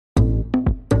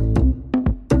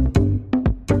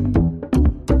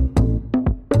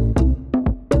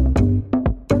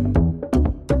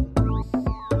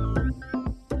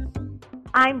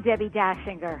I'm Debbie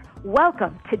Dashinger.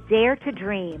 Welcome to Dare to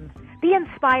Dream. Be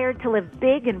inspired to live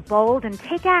big and bold and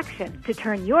take action to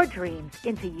turn your dreams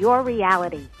into your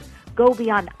reality. Go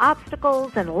beyond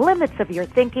obstacles and limits of your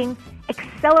thinking.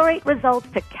 Accelerate results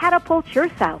to catapult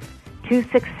yourself to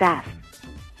success.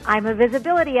 I'm a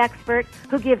visibility expert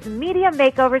who gives media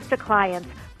makeovers to clients,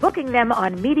 booking them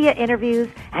on media interviews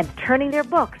and turning their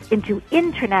books into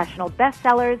international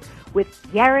bestsellers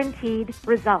with guaranteed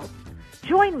results.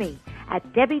 Join me at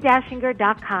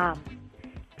DebbieDashinger.com.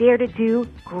 Dare to do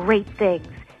great things.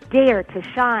 Dare to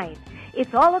shine.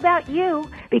 It's all about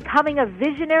you becoming a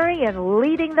visionary and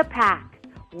leading the pack.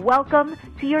 Welcome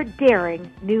to your daring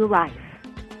new life.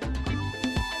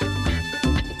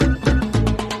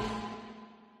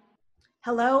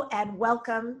 Hello and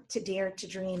welcome to Dare to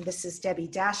Dream. This is Debbie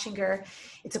Dashinger.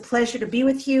 It's a pleasure to be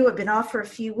with you. I've been off for a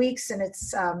few weeks and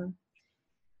it's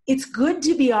good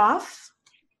to be off.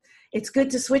 It's good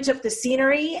to switch up the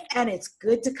scenery, and it's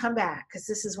good to come back because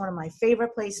this is one of my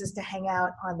favorite places to hang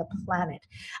out on the planet.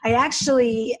 I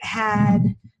actually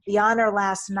had the honor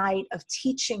last night of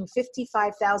teaching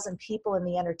 55,000 people in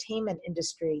the entertainment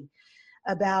industry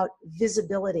about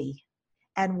visibility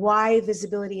and why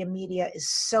visibility in media is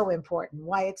so important,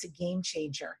 why it's a game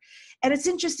changer. And it's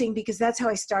interesting because that's how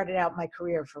I started out my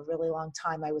career for a really long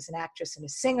time. I was an actress and a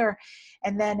singer.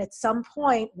 And then at some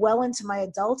point, well into my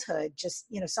adulthood, just,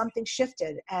 something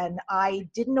shifted. And I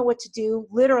didn't know what to do,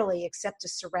 literally, except to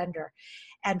surrender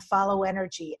and follow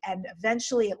energy. And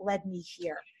eventually it led me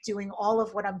here, doing all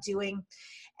of what I'm doing.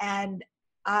 And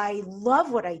I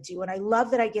love what I do, and I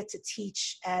love that I get to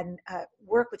teach and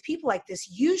work with people like this.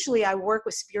 Usually I work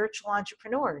with spiritual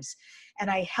entrepreneurs, and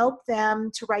I help them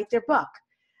to write their book.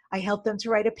 I help them to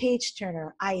write a page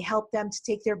turner. I help them to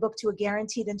take their book to a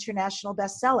guaranteed international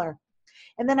bestseller.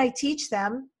 And then I teach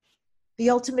them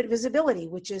the ultimate visibility,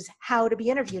 which is how to be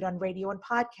interviewed on radio and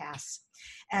podcasts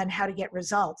and how to get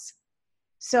results.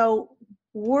 So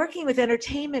working with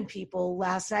entertainment people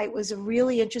last night was a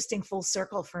really interesting full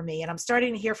circle for me. And I'm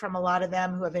starting to hear from a lot of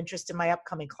them who have interest in my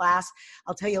upcoming class.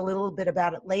 I'll tell you a little bit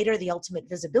about it later, the Ultimate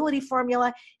Visibility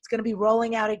Formula. It's going to be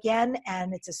rolling out again,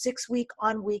 and it's a 6-week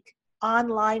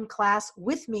online class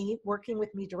with me, working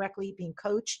with me directly, being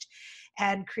coached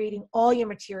and creating all your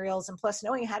materials, and plus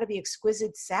knowing how to be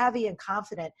exquisite, savvy, and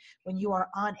confident when you are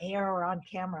on air or on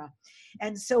camera.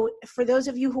 And so for those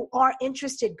of you who are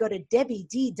interested, go to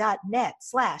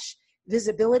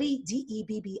debbied.net/visibility,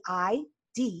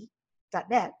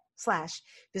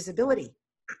 DEBBID.net/visibility.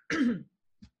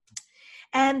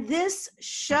 And this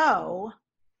show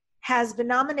has been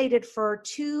nominated for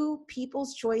 2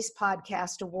 People's Choice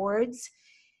Podcast Awards.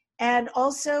 And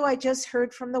also, I just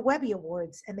heard from the Webby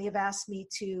Awards, and they have asked me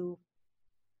to,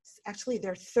 actually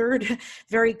their third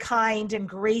very kind and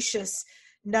gracious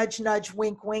nudge, nudge,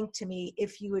 wink, wink to me,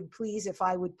 if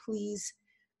I would please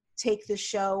take the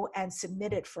show and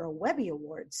submit it for a Webby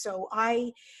Award. So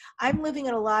I'm living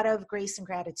in a lot of grace and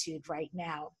gratitude right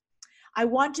now. I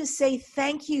want to say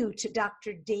thank you to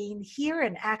Dr. Dain Heer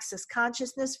and Access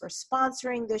Consciousness for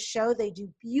sponsoring this show. They do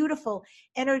beautiful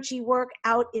energy work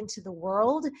out into the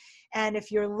world. And if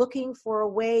you're looking for a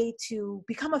way to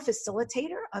become a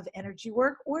facilitator of energy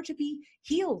work or to be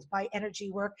healed by energy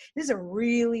work, this is a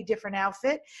really different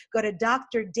outfit. Go to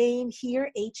drdainheer,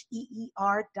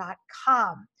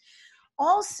 HEER.com.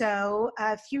 Also,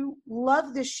 if you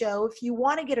love the show, if you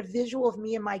want to get a visual of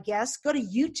me and my guests, go to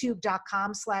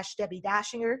youtube.com/Debbie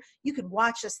Dashinger. You can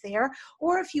watch us there.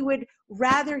 Or if you would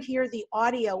rather hear the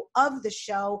audio of the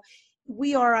show,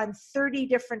 we are on 30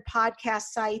 different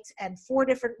podcast sites and 4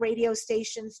 different radio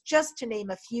stations, just to name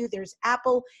a few. There's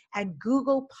Apple and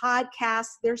Google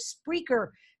Podcasts. There's Spreaker,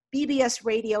 BBS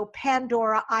Radio,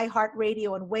 Pandora,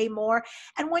 iHeartRadio, and way more.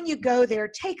 And when you go there,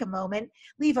 take a moment,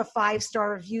 leave a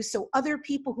 5-star review so other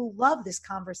people who love this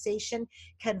conversation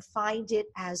can find it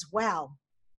as well.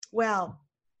 Well,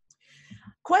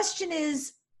 question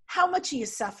is, how much are you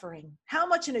suffering? How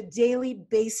much on a daily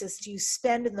basis do you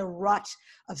spend in the rut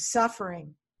of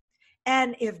suffering?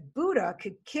 And if Buddha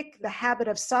could kick the habit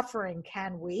of suffering,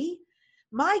 can we?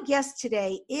 My guest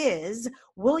today is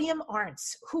William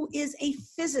Arntz, who is a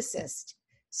physicist,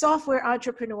 software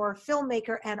entrepreneur,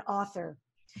 filmmaker, and author.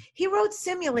 He wrote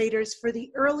simulators for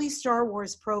the early Star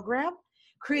Wars program,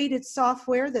 created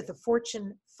software that the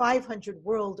Fortune 500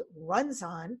 world runs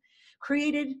on,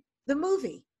 created the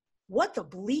movie, What the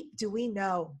Bleep Do We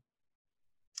Know?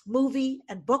 Movie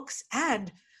and books,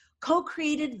 and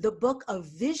co-created the Book of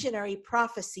Visionary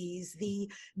Prophecies, the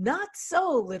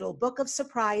not-so-little book of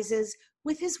surprises,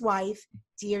 with his wife,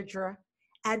 Deirdre.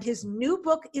 And his new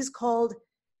book is called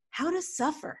How to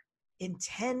Suffer in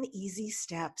 10 Easy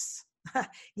Steps.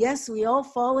 Yes, we all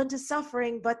fall into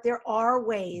suffering, but there are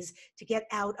ways to get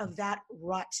out of that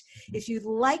rut. If you'd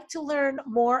like to learn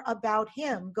more about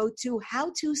him, go to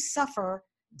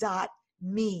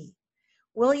howtosuffer.me.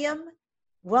 William,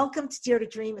 welcome to Dare to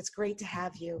Dream. It's great to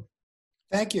have you.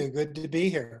 Thank you. Good to be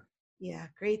here. Yeah,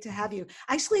 great to have you.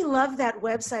 I actually love that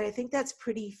website. I think that's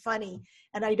pretty funny.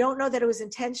 And I don't know that it was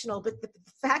intentional, but the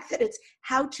fact that it's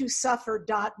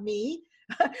howtosuffer.me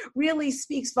really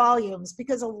speaks volumes,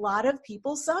 because a lot of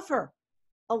people suffer.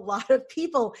 A lot of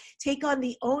people take on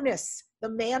the onus, the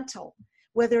mantle,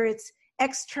 whether it's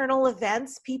external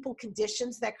events, people,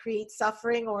 conditions that create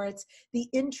suffering, or it's the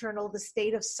internal, the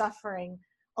state of suffering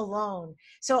alone.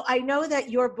 So I know that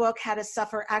your book, How to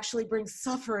Suffer, actually brings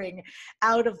suffering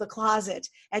out of the closet,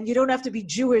 and you don't have to be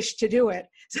Jewish to do it.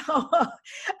 So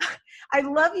I'd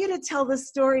love you to tell the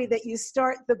story that you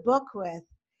start the book with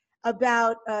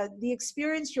about the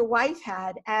experience your wife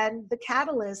had and the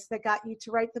catalyst that got you to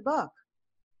write the book.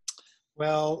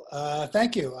 Well,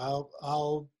 thank you.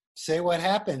 I'll say what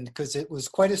happened, because it was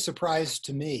quite a surprise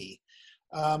to me.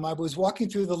 I was walking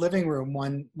through the living room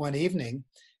one evening,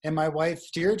 and my wife,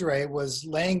 Deirdre, was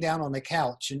laying down on the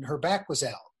couch, and her back was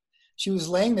out. She was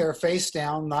laying there face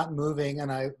down, not moving,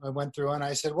 and I went through and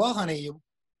I said, well, honey, you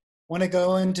want to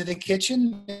go into the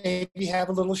kitchen, maybe have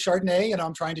a little Chardonnay? And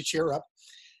I'm trying to cheer her up.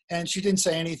 And she didn't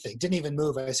say anything, didn't even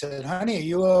move. I said, honey, are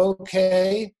you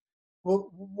okay?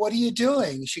 Well, what are you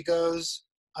doing? She goes,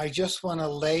 I just want to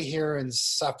lay here and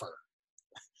suffer.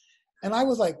 And I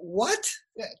was like, what?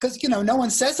 Because, no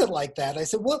one says it like that. I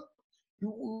said, what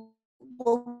are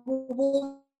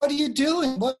you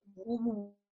doing? What?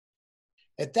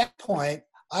 At that point,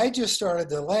 I just started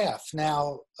to laugh.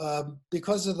 Now,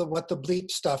 because of what the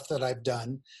bleep stuff that I've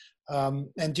done,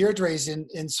 and Deirdre's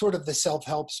in sort of the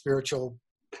self-help spiritual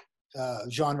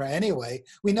genre anyway,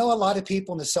 we know a lot of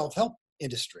people in the self-help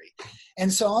industry.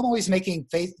 And so I'm always making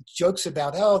jokes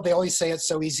about, oh, they always say it's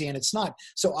so easy and it's not.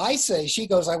 So I say, she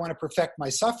goes, I want to perfect my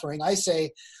suffering. I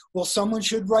say, well, someone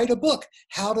should write a book,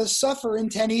 How to Suffer in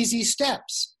 10 Easy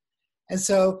Steps. And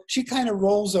so she kind of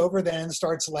rolls over then and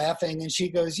starts laughing, and she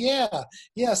goes, yeah,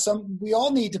 we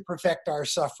all need to perfect our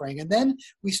suffering. And then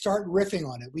we start riffing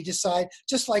on it. We decide,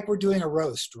 just like we're doing a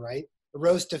roast, right? A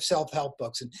roast of self-help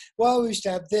books. And, well, we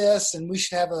should have this, and we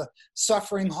should have a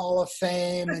suffering hall of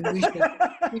fame, and we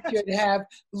should have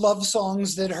love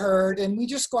songs that hurt, and we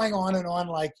just going on and on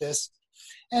like this.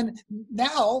 And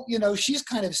now, she's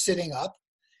kind of sitting up.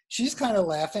 She's kind of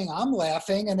laughing. I'm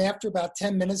laughing. And after about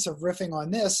 10 minutes of riffing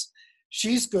on this,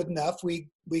 she's good enough. We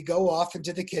go off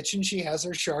into the kitchen. She has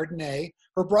her Chardonnay.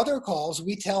 Her brother calls.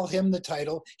 We tell him the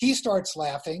title. He starts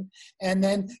laughing. And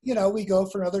then, we go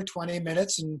for another 20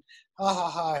 minutes and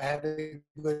I had a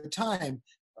good time.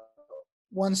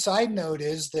 One side note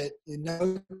is that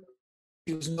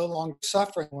he was no longer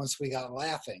suffering once we got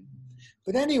laughing.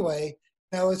 But anyway,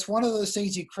 it's one of those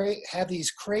things you have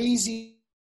these crazy,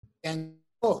 and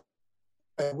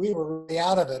we were really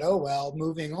out of it. Oh, well,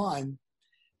 moving on.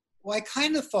 Well, I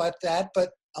kind of thought that,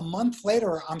 but a month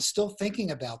later, I'm still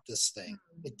thinking about this thing.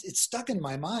 It stuck in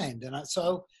my mind. And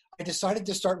so I decided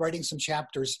to start writing some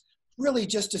chapters, really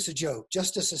just as a joke,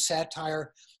 just as a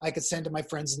satire I could send to my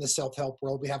friends in the self-help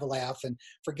world. We have a laugh and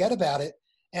forget about it.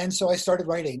 And so I started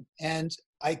writing. And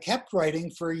I kept writing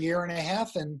for a year and a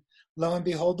half. And lo and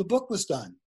behold, the book was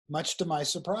done, much to my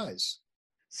surprise.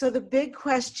 So the big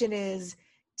question is,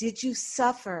 did you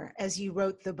suffer as you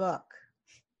wrote the book?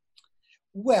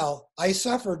 Well, I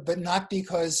suffered, but not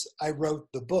because I wrote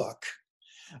the book.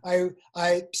 I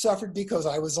suffered because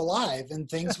I was alive, and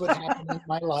things would happen in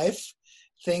my life.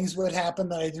 Things would happen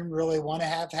that I didn't really want to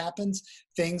have happen.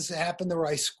 Things happened where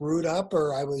I screwed up,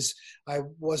 or I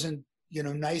wasn't,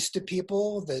 nice to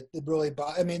people that really.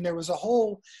 There was a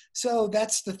whole. So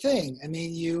that's the thing.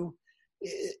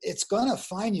 It's gonna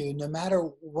find you no matter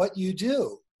what you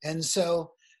do. And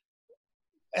so,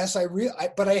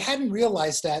 but I hadn't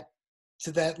realized that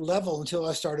to that level until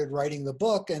I started writing the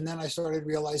book. And then I started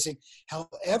realizing how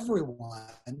everyone,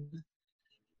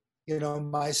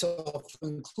 myself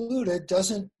included,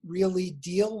 doesn't really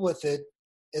deal with it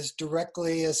as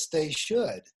directly as they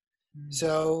should. Mm-hmm.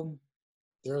 So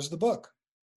there's the book.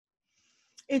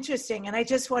 Interesting. And I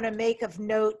just want to make of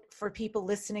note for people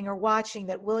listening or watching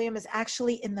that William is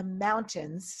actually in the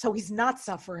mountains. So he's not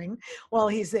suffering while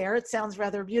he's there. It sounds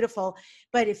rather beautiful.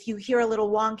 But if you hear a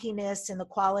little wonkiness in the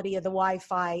quality of the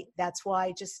Wi-Fi, that's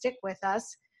why. Just stick with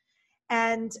us.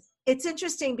 And it's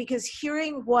interesting because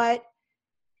hearing what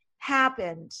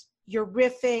happened, you're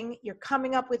riffing, you're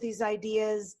coming up with these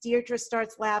ideas. Deirdre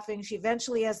starts laughing. She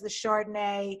eventually has the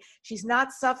Chardonnay. She's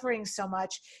not suffering so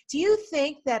much. Do you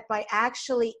think that by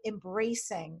actually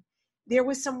embracing there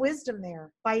was some wisdom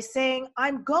there by saying,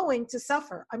 I'm going to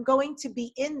suffer. I'm going to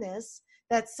be in this,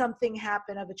 that something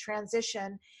happened of a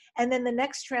transition. And then the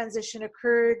next transition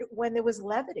occurred when there was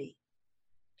levity.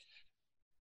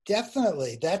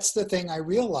 Definitely. That's the thing I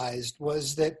realized,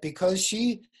 was that because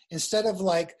she, instead of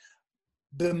like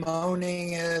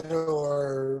bemoaning it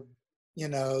or,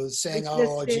 saying,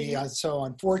 oh, gee, I'm so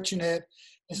unfortunate.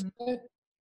 Mm-hmm.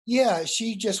 Yeah,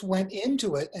 she just went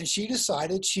into it and she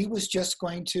decided she was just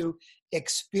going to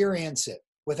experience it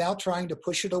without trying to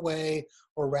push it away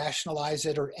or rationalize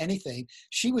it or anything.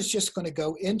 She was just going to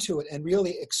go into it and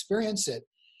really experience it.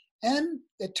 And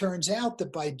it turns out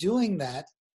that by doing that,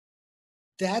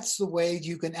 that's the way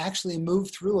you can actually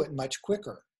move through it much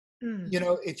quicker.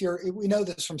 Mm. We know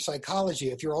this from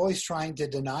psychology, if you're always trying to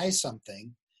deny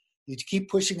something, you keep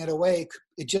pushing it away.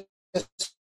 It just,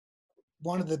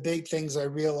 one of the big things I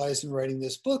realized in writing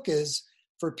this book is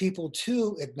for people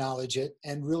to acknowledge it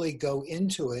and really go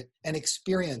into it and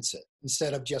experience it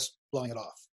instead of just blowing it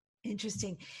off.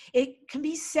 Interesting. It can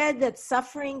be said that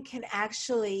suffering can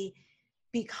actually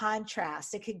be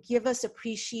contrast. It could give us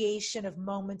appreciation of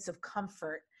moments of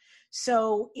comfort.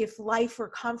 So if life were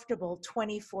comfortable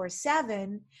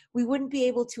 24/7, we wouldn't be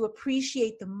able to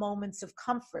appreciate the moments of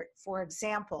comfort. For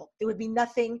example, there would be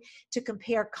nothing to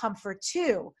compare comfort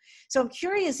to. So I'm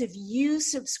curious if you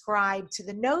subscribe to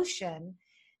the notion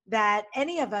that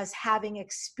any of us having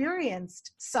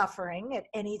experienced suffering at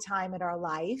any time in our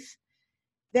life,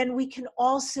 then we can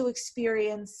also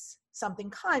experience something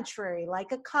contrary,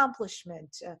 like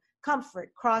accomplishment,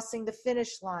 comfort, crossing the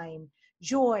finish line,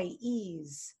 joy,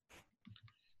 ease.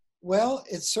 Well,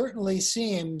 it certainly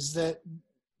seems that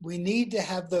we need to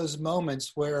have those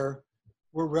moments where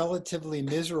we're relatively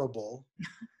miserable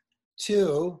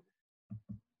to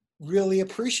really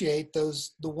appreciate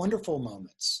the wonderful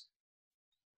moments.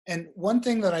 And one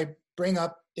thing that I bring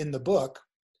up in the book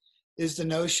is the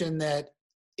notion that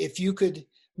if you could,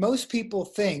 most people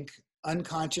think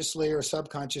unconsciously or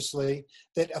subconsciously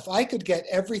that if I could get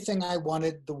everything I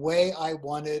wanted the way I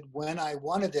wanted, when I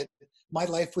wanted it, my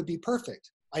life would be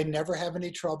perfect. I never have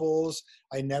any troubles.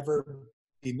 I never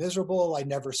be miserable. I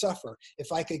never suffer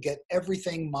if I could get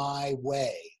everything my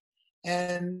way.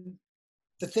 And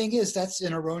the thing is, that's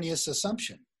an erroneous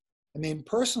assumption. I mean,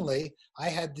 personally, I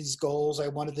had these goals. I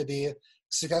wanted to be a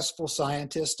successful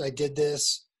scientist. I did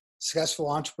this. Successful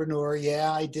entrepreneur.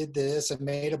 Yeah, I did this. I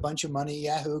made a bunch of money.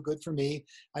 Yahoo, good for me.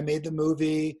 I made the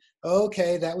movie.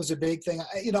 Okay, that was a big thing.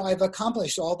 I've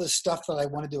accomplished all this stuff that I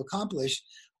wanted to accomplish,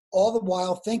 all the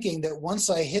while thinking that once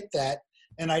I hit that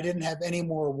and I didn't have any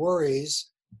more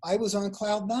worries, I was on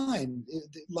cloud nine.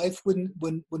 Life would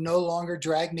no longer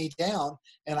drag me down,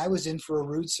 and I was in for a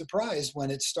rude surprise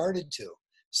when it started to.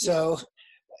 So,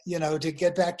 to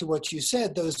get back to what you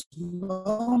said, those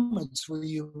moments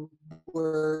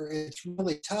where it's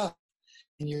really tough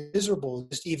and you're miserable,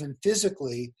 just even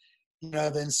physically,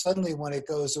 then suddenly when it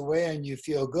goes away and you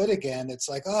feel good again, it's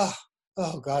like, oh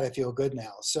God, I feel good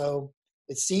now. So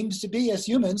it seems to be, as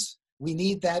humans, we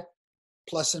need that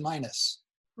plus and minus.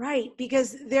 Right,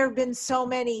 because there have been so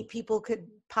many people could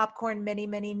popcorn many,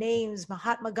 many names,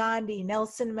 Mahatma Gandhi,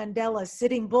 Nelson Mandela,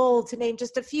 Sitting Bull, to name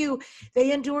just a few.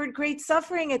 They endured great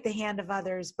suffering at the hand of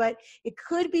others, but it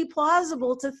could be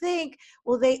plausible to think,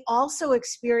 well, they also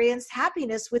experienced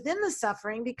happiness within the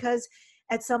suffering because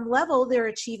at some level they're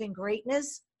achieving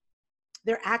greatness,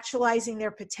 they're actualizing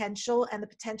their potential and the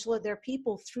potential of their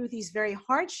people through these very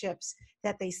hardships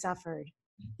that they suffered.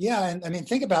 Yeah, and I mean,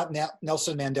 think about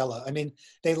Nelson Mandela. I mean,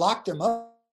 they locked him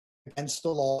up against the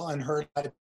law and heard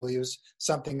that he was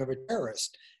something of a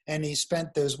terrorist. And he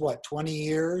spent those, 20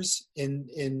 years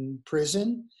in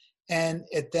prison. And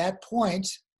at that point,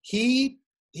 he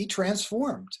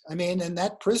transformed. I mean, and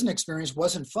that prison experience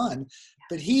wasn't fun,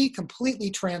 but he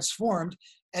completely transformed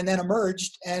and then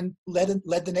emerged and led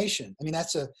the nation. I mean,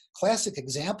 that's a classic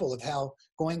example of how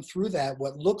going through that,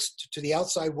 what looks to the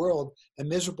outside world a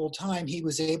miserable time, he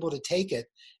was able to take it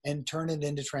and turn it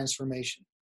into transformation.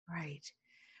 Right.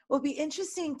 Well, it'll be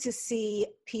interesting to see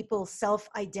people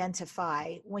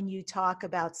self-identify when you talk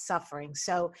about suffering.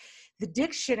 So the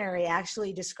dictionary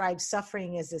actually describes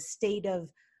suffering as a state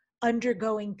of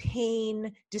undergoing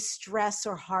pain, distress,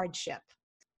 or hardship.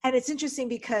 And it's interesting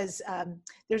because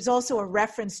there's also a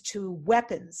reference to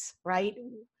weapons, right?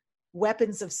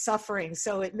 Weapons of suffering.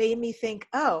 So it made me think,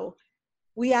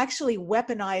 we actually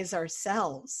weaponize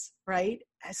ourselves, right?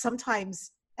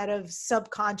 Sometimes out of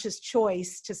subconscious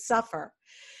choice to suffer.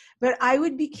 But I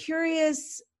would be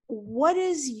curious, what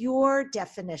is your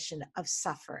definition of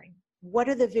suffering? What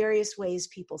are the various ways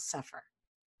people suffer?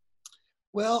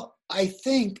 Well, I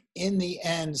think in the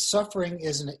end, suffering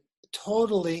is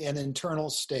totally an internal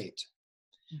state.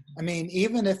 Mhm. I mean,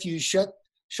 even if you shut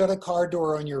a car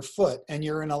door on your foot and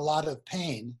you're in a lot of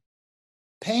pain,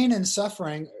 pain and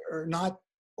suffering are not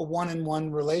a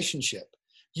one-on-one relationship.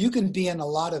 You can be in a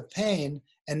lot of pain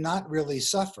and not really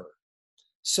suffer.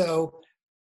 So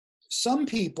some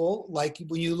people, like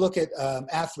when you look at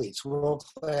athletes,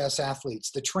 world-class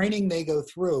athletes, the training they go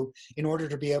through in order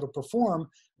to be able to perform,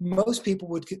 most people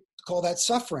would call that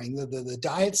suffering. The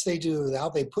diets they do, how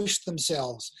they push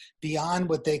themselves beyond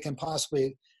what they can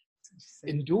possibly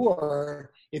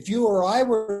endure. If you or I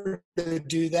were to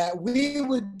do that, we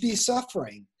would be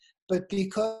suffering. But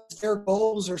because their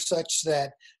goals are such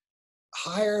that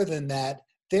higher than that,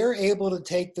 they're able to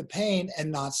take the pain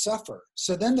and not suffer.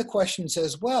 So then the question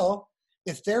says, well,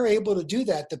 if they're able to do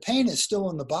that, the pain is still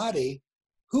in the body.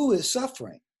 Who is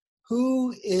suffering?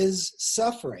 Who is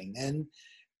suffering? And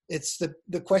it's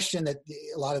the question that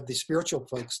a lot of the spiritual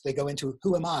folks, they go into,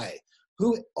 who am I?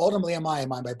 Who ultimately am I?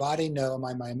 Am I my body? No. Am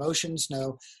I my emotions?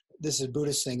 No. This is a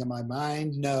Buddhist thing. Am I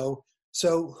mind? No.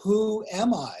 So who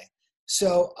am I?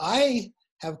 So I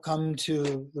have come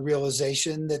to the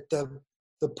realization that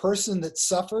the person that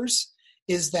suffers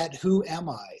is that who am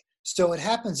I? So it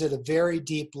happens at a very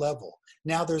deep level.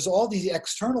 Now there's all these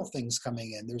external things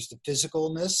coming in. There's the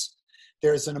physicalness.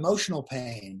 There's an emotional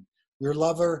pain. Your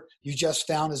lover you just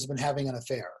found has been having an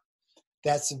affair.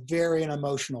 That's very an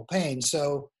emotional pain.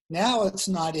 So now it's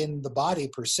not in the body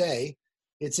per se,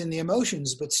 it's in the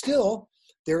emotions, but still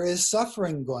there is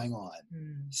suffering going on.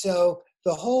 So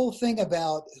the whole thing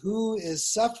about who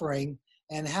is suffering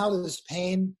and how does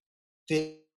pain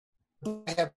fit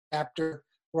after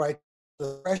right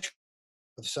the pressure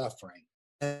of suffering.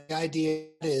 And the idea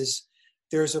is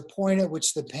there's a point at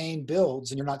which the pain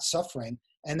builds and you're not suffering,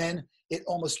 and then it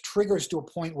almost triggers to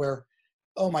a point where,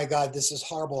 oh my God, this is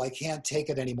horrible, I can't take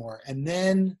it anymore. And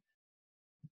then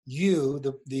you,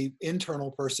 the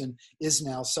internal person, is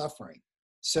now suffering.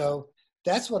 So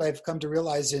that's what I've come to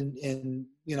realize in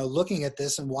looking at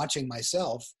this and watching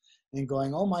myself and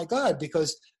going, oh my God,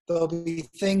 because there'll be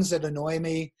things that annoy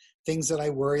me, things that I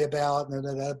worry about,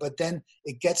 but then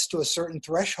it gets to a certain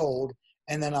threshold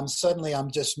and then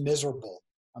I'm just miserable.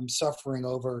 I'm suffering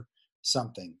over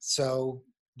something. So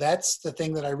that's the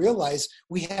thing that I realize,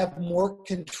 we have more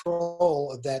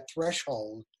control of that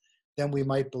threshold than we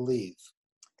might believe.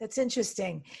 That's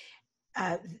interesting.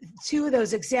 Two of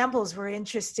those examples were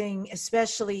interesting,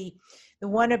 especially the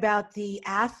one about the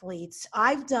athletes.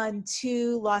 I've done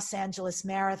 2 Los Angeles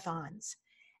marathons,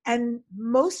 and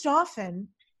most often,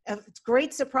 it's a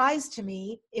great surprise to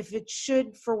me, if it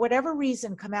should, for whatever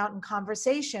reason, come out in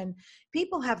conversation,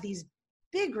 people have these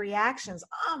big reactions.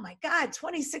 Oh my God,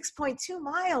 26.2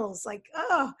 miles, like,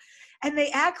 oh, and they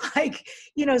act like,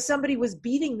 somebody was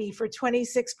beating me for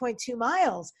 26.2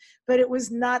 miles, but it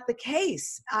was not the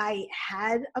case. I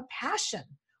had a passion.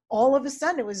 All of a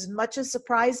sudden, it was as much a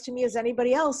surprise to me as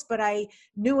anybody else, but I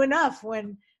knew enough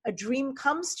when a dream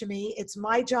comes to me, it's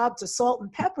my job to salt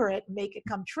and pepper it and make it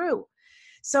come true.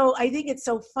 So I think it's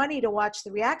so funny to watch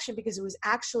the reaction, because it was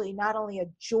actually not only a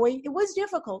joy, it was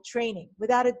difficult training,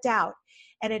 without a doubt.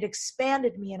 And it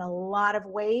expanded me in a lot of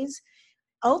ways.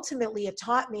 Ultimately, it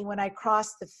taught me when I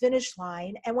crossed the finish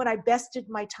line and when I bested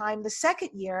my time the second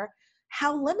year,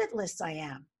 how limitless I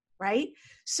am, right?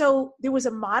 So there was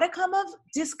a modicum of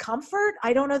discomfort.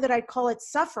 I don't know that I'd call it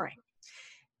suffering.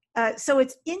 So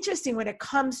it's interesting when it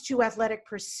comes to athletic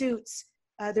pursuits,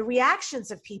 the reactions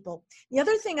of people. The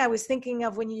other thing I was thinking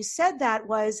of when you said that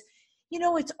was,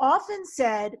 it's often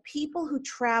said people who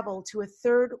travel to a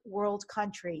third world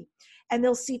country and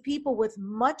they'll see people with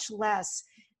much less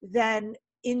than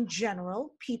in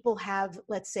general people have,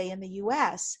 let's say in the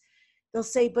US, they'll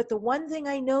say, but the one thing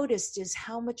I noticed is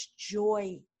how much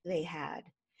joy they had,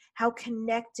 how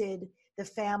connected the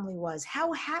family was,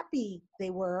 how happy they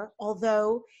were,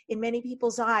 although in many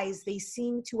people's eyes, they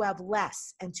seem to have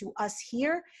less. And to us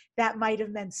here, that might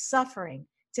have meant suffering.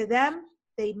 To them,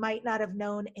 they might not have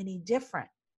known any different.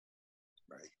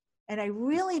 Right. And I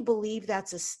really believe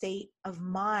that's a state of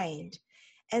mind.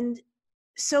 And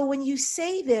so when you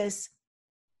say this,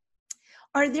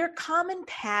 are there common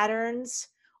patterns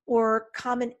or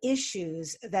common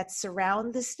issues that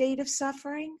surround the state of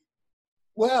suffering?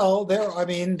 Well,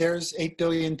 there's 8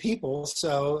 billion people.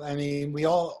 So, we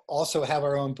all also have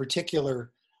our own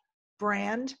particular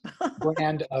brand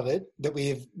of it that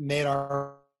we've made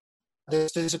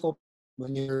this physical,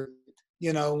 when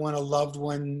when a loved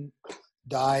one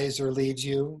dies or leaves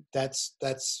you, that's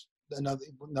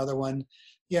another one.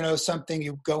 Something,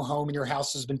 you go home and your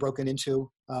house has been broken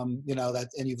into, and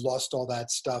you've lost all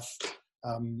that stuff.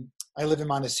 I live in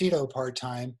Montecito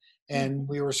part-time, and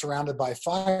we were surrounded by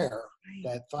fire,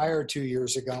 that fire 2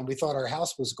 years ago, and we thought our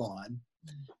house was gone.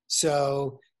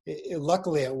 So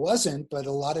luckily it wasn't, but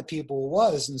a lot of people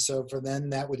was. And so for them,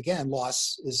 that would, again,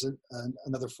 loss is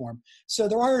another form. So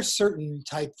there are certain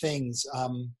type things,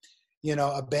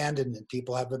 abandonment.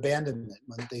 People have abandonment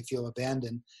when they feel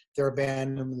abandoned. They're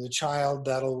abandoning the child.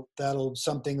 That'll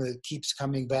something that keeps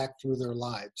coming back through their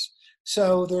lives.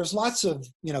 So there's lots of,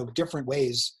 different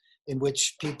ways in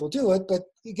which people do it. But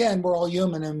again, we're all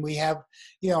human, and we have,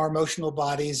 our emotional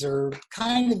bodies are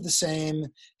kind of the same,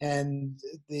 and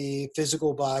the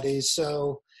physical bodies.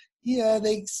 So yeah,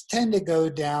 they tend to go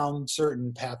down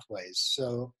certain pathways.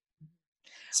 So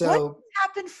what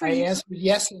happened for you? I answered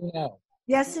yes and no.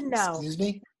 Yes and no. Excuse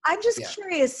me? I'm just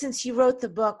curious, since you wrote the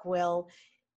book, Will,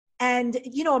 and,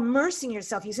 immersing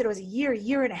yourself, you said it was a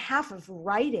year and a half of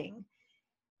writing.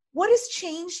 What has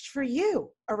changed for you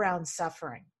around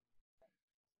suffering?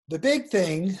 The big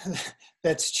thing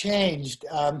that's changed,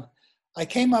 I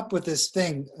came up with this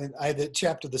thing, the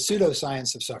chapter, The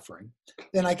Pseudoscience of Suffering.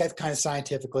 Then I got kind of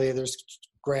scientifically, there's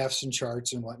graphs and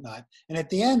charts and whatnot. And at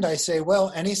the end I say,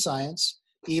 well, any science,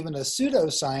 even a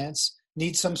pseudoscience,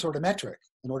 needs some sort of metric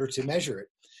in order to measure it.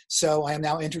 So I am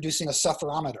now introducing a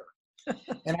sufferometer.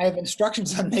 And I have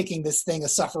instructions on making this thing a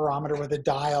sufferometer with a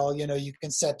dial, you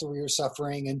can set to where you're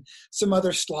suffering, and some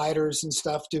other sliders and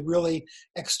stuff to really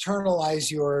externalize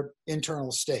your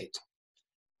internal state.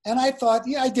 And I thought,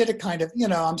 I did it kind of,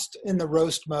 I'm in the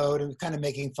roast mode and kind of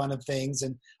making fun of things.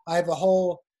 And I have a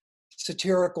whole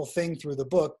satirical thing through the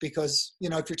book because,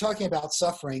 if you're talking about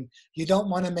suffering, you don't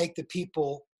want to make the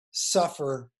people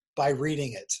suffer by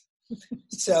reading it.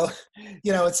 So,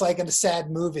 it's like in a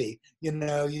sad movie, you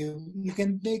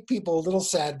can make people a little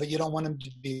sad, but you don't want them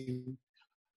to be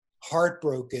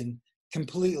heartbroken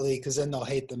completely, because then they'll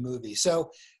hate the movie. So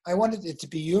I wanted it to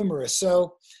be humorous.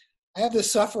 So I have the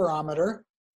sufferometer,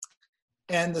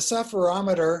 and the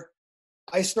sufferometer,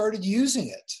 I started using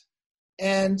it.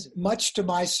 And much to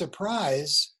my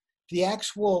surprise, the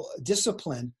actual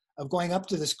discipline of going up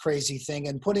to this crazy thing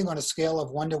and putting on a scale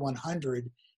of 1 to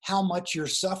 100 how much you're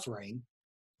suffering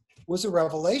was a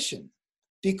revelation.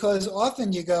 Because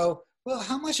often you go, well,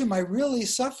 how much am I really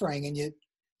suffering? And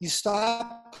you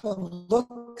stop and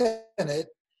look at it,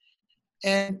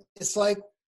 and it's like,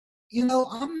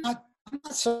 I'm not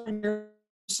suffering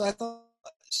as I thought I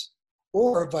was.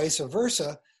 Or vice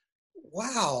versa.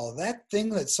 Wow, that thing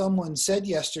that someone said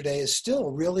yesterday is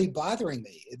still really bothering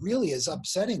me. It really is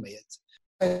upsetting me.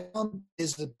 I found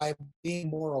is that by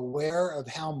being more aware of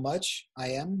how much I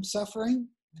am suffering,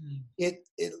 it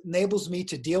enables me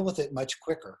to deal with it much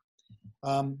quicker.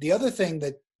 The other thing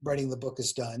that writing the book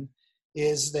has done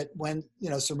is that when,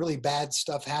 some really bad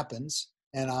stuff happens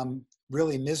and I'm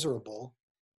really miserable,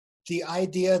 the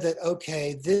idea that,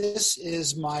 okay, this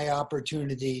is my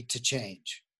opportunity to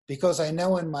change. Because I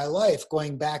know in my life,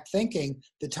 going back thinking,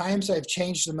 the times I've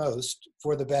changed the most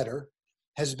for the better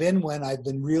has been when I've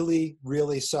been really,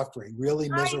 really suffering, really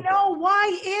miserable. I know.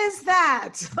 Why is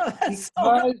that?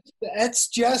 That's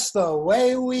just the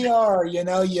way we are. You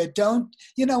don't,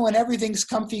 when everything's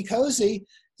comfy, cozy,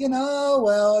 it's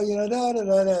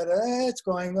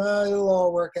going, it'll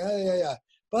all work out. Yeah.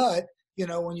 But,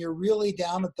 when you're really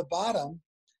down at the bottom,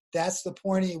 that's the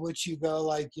point at which you go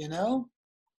like,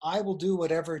 I will do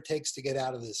whatever it takes to get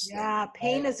out of this. Yeah,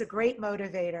 pain is a great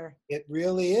motivator. It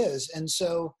really is. And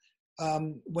so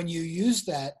when you use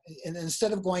that, and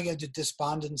instead of going into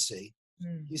despondency,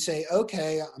 you say,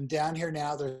 okay, I'm down here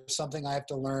now. There's something I have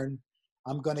to learn.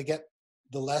 I'm going to get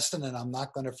the lesson and I'm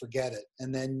not going to forget it.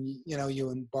 And then, you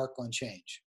embark on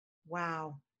change.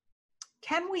 Wow.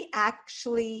 Can we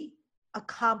actually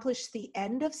accomplish the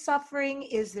end of suffering?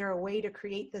 Is there a way to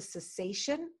create the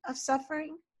cessation of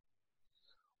suffering?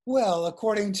 Well,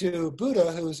 according to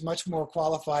Buddha, who's much more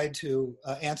qualified to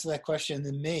answer that question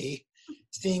than me,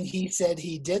 seeing he said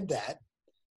he did that,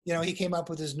 he came up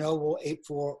with his noble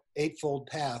eightfold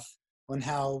path on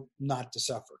how not to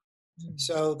suffer.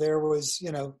 So there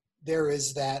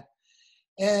is that.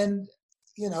 And,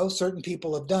 certain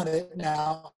people have done it.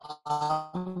 Now,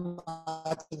 I'm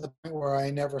not to the point where I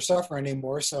never suffer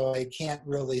anymore, so I can't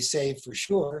really say for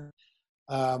sure.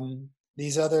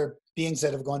 These other beings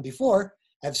that have gone before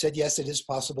have said, yes, it is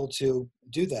possible to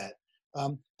do that.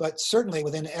 But certainly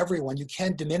within everyone, you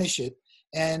can diminish it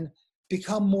and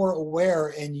become more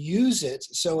aware and use it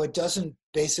so it doesn't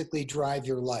basically drive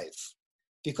your life.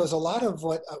 Because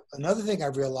another thing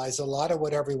I've realized, a lot of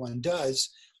what everyone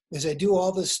does is they do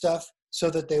all this stuff so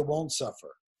that they won't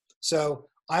suffer. So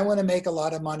I want to make a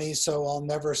lot of money so I'll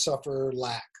never suffer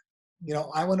lack.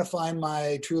 I want to find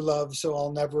my true love so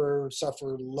I'll never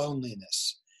suffer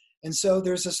loneliness. And so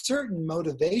there's a certain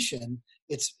motivation.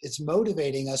 It's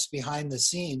motivating us behind the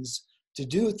scenes to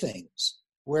do things.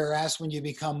 Whereas when you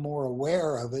become more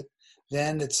aware of it,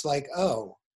 then it's like,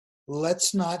 oh,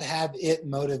 let's not have it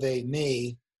motivate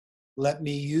me. Let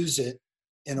me use it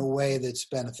in a way that's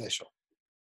beneficial.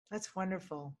 That's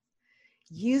wonderful.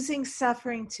 Using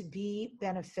suffering to be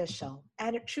beneficial.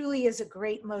 And it truly is a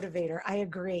great motivator. I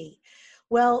agree.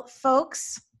 Well,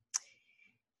 folks,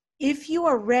 if you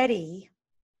are ready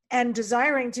and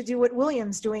desiring to do what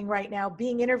William's doing right now,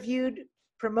 being interviewed,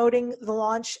 promoting the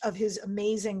launch of his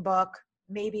amazing book,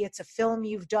 maybe it's a film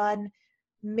you've done,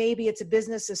 maybe it's a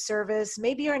business of service,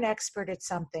 maybe you're an expert at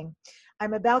something.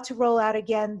 I'm about to roll out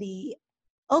again the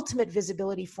Ultimate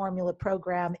Visibility Formula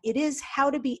program. It is how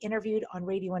to be interviewed on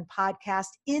radio and podcast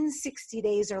in 60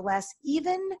 days or less,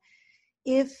 even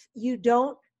if you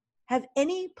don't have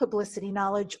any publicity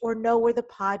knowledge or know where the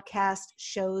podcast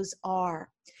shows are.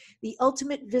 The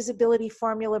Ultimate Visibility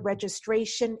Formula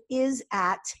registration is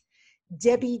at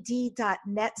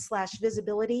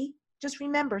debbied.net/visibility. Just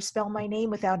remember, spell my name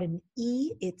without an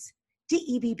E. It's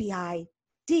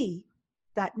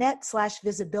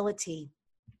DEBBID.net/visibility.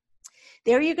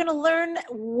 There you're going to learn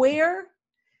where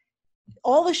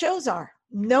all the shows are,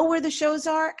 know where the shows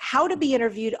are, how to be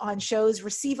interviewed on shows,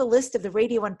 receive a list of the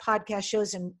radio and podcast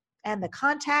shows and the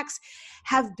contacts,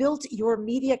 have built your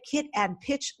media kit and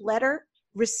pitch letter,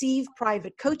 receive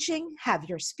private coaching, have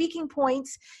your speaking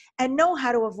points, and know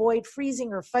how to avoid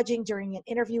freezing or fudging during an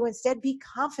interview. Instead, be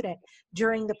confident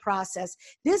during the process.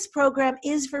 This program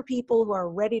is for people who are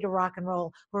ready to rock and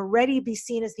roll, who are ready to be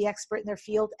seen as the expert in their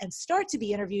field and start to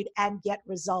be interviewed and get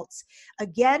results.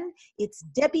 Again, it's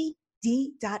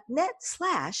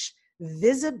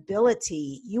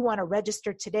debbied.net/visibility. You want to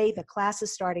register today. The class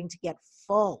is starting to get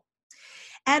full.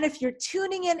 And if you're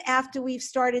tuning in after we've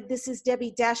started, this is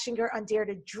Debbie Dashinger on Dare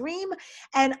to Dream,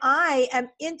 and I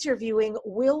am interviewing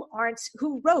Will Arntz,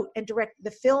 who wrote and directed the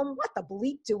film, What the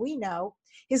Bleep Do We Know?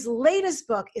 His latest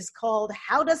book is called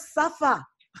How to Suffer.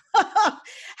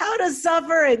 How to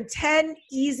Suffer in 10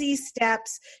 Easy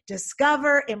Steps.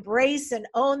 Discover, embrace, and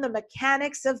own the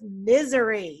mechanics of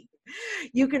misery.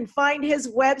 You can find his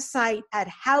website at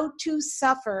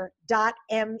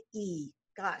howtosuffer.me.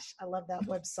 Gosh, I love that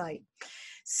website.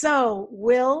 So,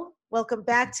 Will, welcome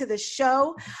back to the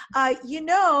show.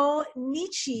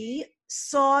 Nietzsche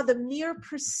saw the mere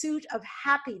pursuit of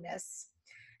happiness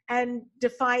and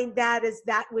defined that as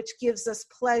that which gives us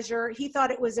pleasure. He thought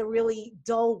it was a really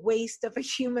dull waste of a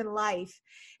human life.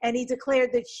 And he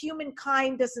declared that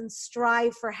humankind doesn't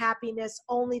strive for happiness,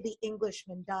 only the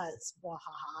Englishman does.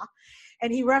 Wahaha.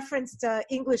 And he referenced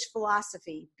English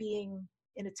philosophy being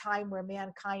in a time where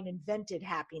mankind invented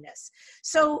happiness.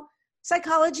 So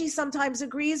psychology sometimes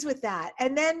agrees with that.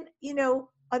 And then,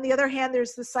 on the other hand,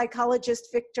 there's the psychologist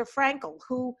Viktor Frankl,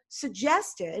 who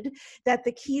suggested that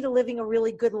the key to living a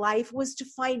really good life was to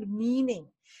find meaning,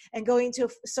 and going to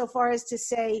so far as to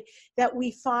say that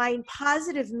we find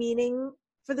positive meaning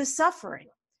for the suffering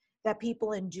that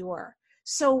people endure.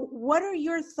 So what are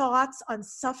your thoughts on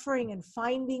suffering and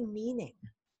finding meaning?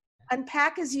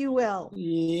 Unpack as you will.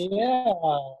 Yeah.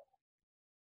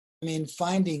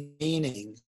 Finding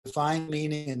meaning, find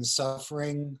meaning in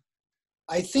suffering.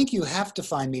 I think you have to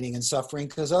find meaning in suffering,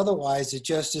 because otherwise it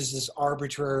just is this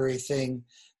arbitrary thing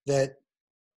that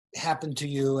happened to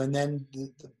you, and then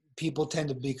the people tend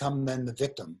to become then the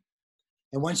victim.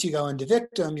 And once you go into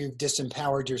victim, you've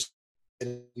disempowered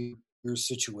your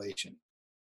situation.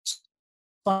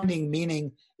 Finding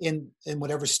meaning in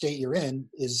whatever state you're in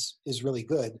is really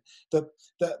good.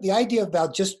 The idea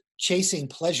about just chasing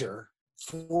pleasure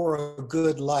for a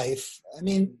good life,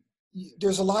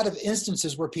 there's a lot of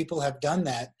instances where people have done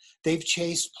that. They've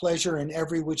chased pleasure in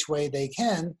every which way they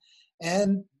can,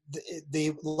 and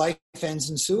the life ends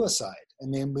in suicide.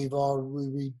 We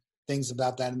read things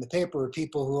about that in the paper.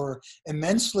 People who are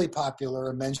immensely popular,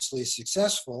 immensely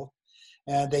successful,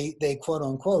 and they quote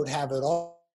unquote have it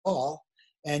all,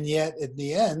 and yet at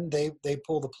the end they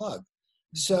pull the plug.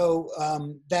 So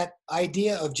that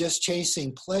idea of just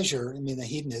chasing pleasure, the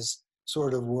hedonist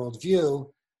sort of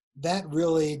worldview, that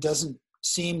really doesn't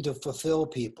seem to fulfill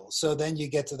people. So then you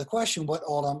get to the question, what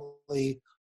ultimately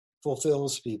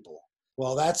fulfills people?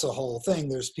 Well, that's a whole thing.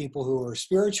 There's people who are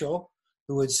spiritual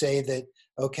who would say that,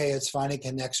 okay, it's finding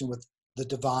connection with the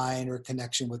divine or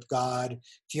connection with God,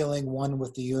 feeling one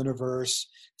with the universe,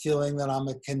 feeling that I'm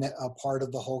a part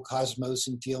of the whole cosmos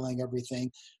and feeling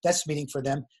everything. That's meaning for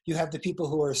them. You have the people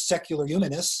who are secular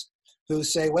humanists who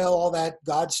say, well, all that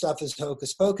God stuff is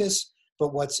hocus pocus,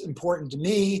 but what's important to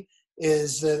me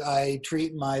is that I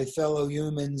treat my fellow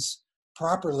humans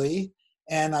properly,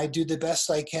 and I do the best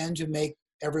I can to make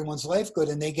everyone's life good,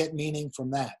 and they get meaning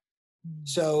from that. Mm.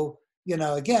 So,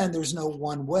 again, there's no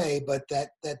one way, but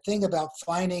that thing about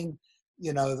finding,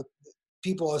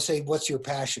 people will say, what's your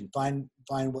passion? Find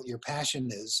what your passion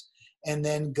is, and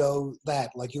then go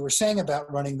that. Like you were saying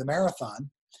about running the marathon,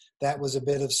 that was a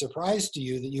bit of surprise to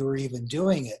you that you were even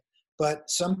doing it. But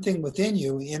something within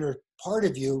you, inner part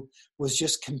of you, was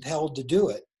just compelled to do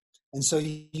it. And so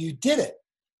you did it.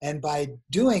 And by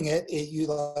doing it, you,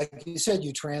 like you said,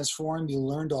 you transformed, you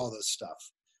learned all this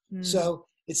stuff. Mm. So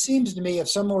it seems to me, if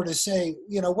someone were to say,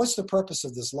 what's the purpose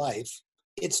of this life?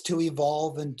 It's to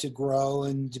evolve and to grow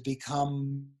and to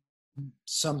become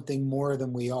something more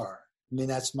than we are. I mean,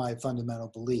 that's my fundamental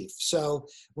belief. So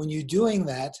when you're doing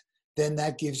that, then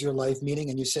that gives your life meaning,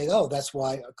 and you say, oh, that's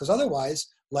why, because otherwise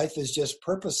life is just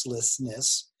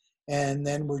purposelessness. And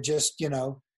then we're just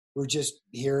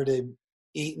here to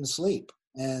eat and sleep.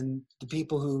 And the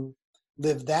people who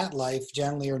live that life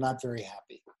generally are not very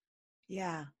happy.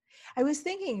 Yeah. I was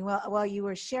thinking, while you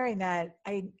were sharing that,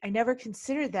 I never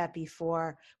considered that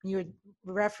before when you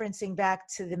were referencing back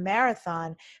to the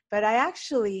marathon, but I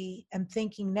actually am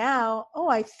thinking now,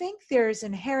 I think there's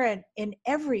inherent in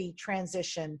every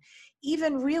transition,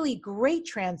 even really great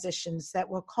transitions that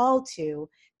we're called to,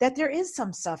 that there is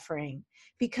some suffering,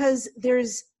 because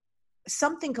there's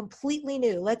something completely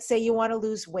new. Let's say you want to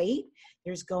lose weight.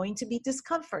 There's going to be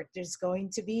discomfort. There's going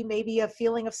to be maybe a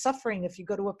feeling of suffering if you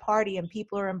go to a party and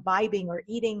people are imbibing or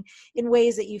eating in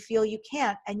ways that you feel you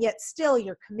can't, and yet still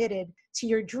you're committed to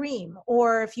your dream.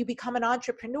 Or if you become an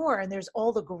entrepreneur and there's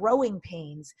all the growing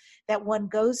pains that one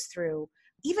goes through.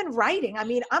 Even writing. I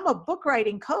mean, I'm a book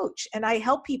writing coach and I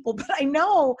help people, but I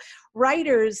know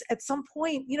writers at some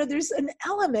point, there's an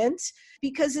element,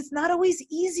 because it's not always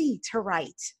easy to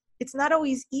write. It's not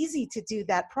always easy to do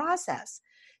that process.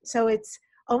 So it's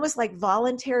almost like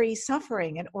voluntary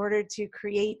suffering in order to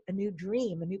create a new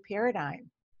dream, a new paradigm.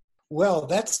 Well,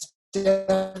 that's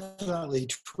definitely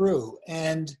true.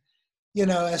 And,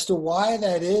 as to why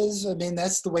that is, I mean,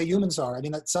 that's the way humans are. I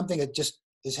mean, that's something that just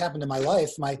has happened in my life.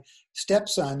 My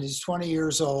stepson is 20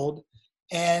 years old,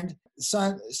 and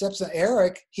stepson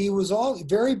Eric, he was all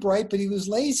very bright, but he was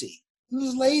lazy. He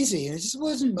was lazy and he just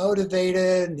wasn't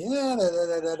motivated. And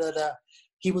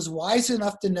he was wise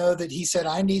enough to know that he said,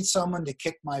 I need someone to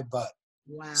kick my butt.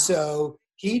 Wow. So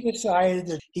he decided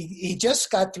that he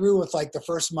just got through with like the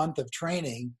first month of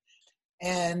training.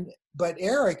 But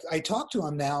Eric, I talked to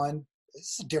him now, and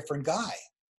it's a different guy.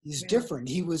 He's different.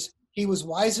 He was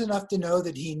wise enough to know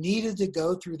that he needed to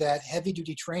go through that heavy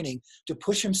duty training to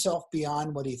push himself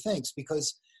beyond what he thinks,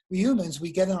 because we humans,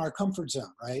 we get in our comfort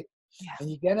zone, right? Yeah.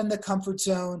 And you get in the comfort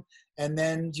zone, and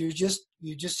then you just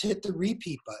hit the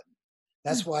repeat button.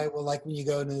 That's why, like when you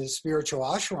go to the spiritual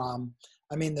ashram,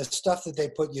 I mean, the stuff that they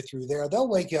put you through there, they'll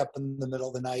wake you up in the middle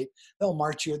of the night. They'll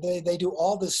march you. They do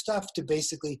all this stuff to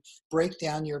basically break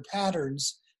down your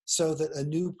patterns so that a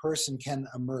new person can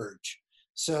emerge.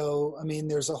 So, I mean,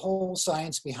 there's a whole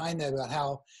science behind that about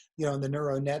how, in the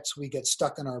neural nets, we get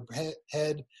stuck in our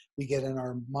head, we get in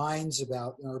our minds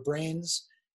about in our brains,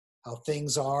 how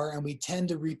things are, and we tend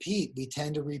to repeat.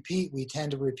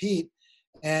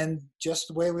 And just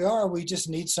the way we are, we just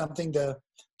need something to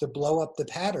blow up the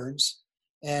patterns,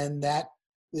 and that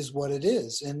is what it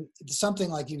is. And something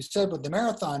like you said with the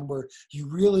marathon, where you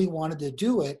really wanted to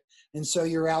do it, and so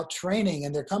you're out training,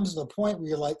 and there comes the point where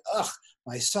you're like, ugh,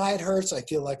 my side hurts, I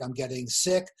feel like I'm getting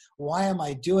sick, why am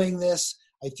I doing this?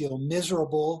 I feel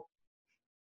miserable.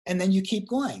 And then you keep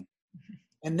going,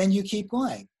 and then you keep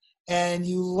going, and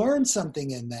you learn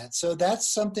something in that. So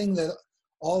that's something that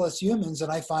all us humans,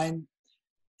 and I find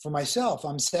for myself,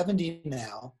 I'm 70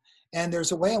 now, and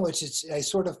there's a way in which I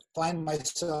sort of find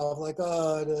myself like,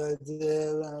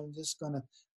 I'm just going to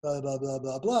blah, blah, blah,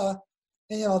 blah, blah.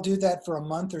 And I'll do that for a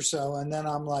month or so, and then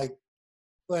I'm like,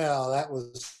 well, that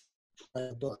was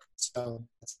my book. So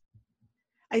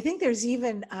I think there's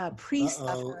even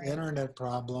pre-suffering. Internet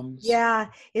problems. Yeah,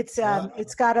 it's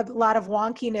got a lot of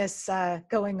wonkiness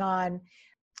going on.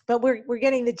 But we're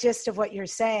getting the gist of what you're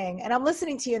saying. And I'm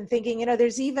listening to you and thinking,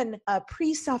 there's even a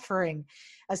pre-suffering,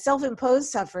 a self-imposed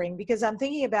suffering, because I'm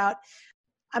thinking about,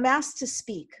 I'm asked to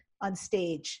speak on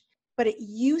stage, but it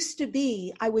used to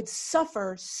be I would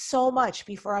suffer so much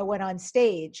before I went on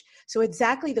stage. So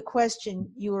exactly the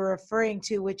question you were referring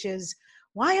to, which is,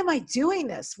 why am I doing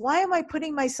this? Why am I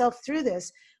putting myself through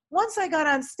this? Once I got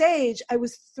on stage, I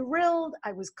was thrilled.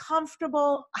 I was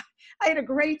comfortable. I had a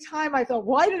great time. I thought,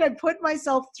 why did I put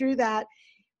myself through that?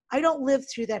 I don't live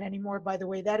through that anymore, by the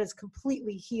way. That is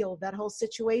completely healed, that whole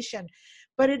situation.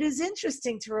 But it is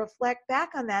interesting to reflect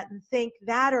back on that and think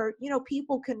that, or,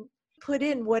 people can put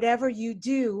in whatever you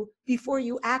do before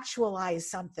you actualize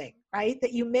something, right?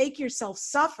 That you make yourself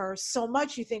suffer so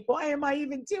much you think, why am I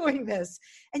even doing this?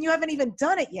 And you haven't even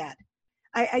done it yet.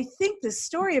 I think the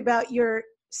story about your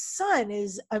son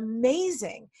is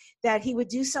amazing, that he would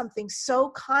do something so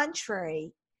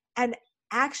contrary and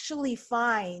actually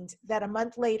find that a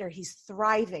month later he's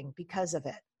thriving because of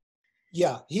it.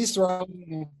 Yeah, he's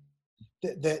thriving.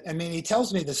 I mean, he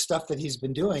tells me the stuff that he's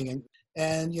been doing,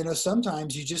 and you know,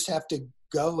 sometimes you just have to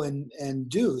go and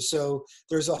do. So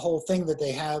there's a whole thing that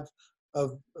they have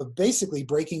of basically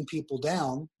breaking people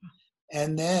down,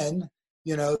 and then,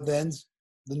 you know, then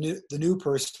the new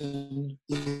person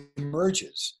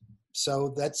emerges.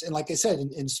 So that's, and like I said,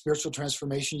 in spiritual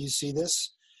transformation, you see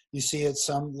this. You see it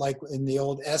some, like in the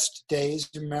old Est days.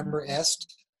 Remember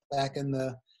Est back in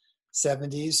the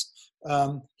 70s?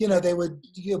 You know, they would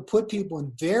put people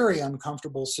in very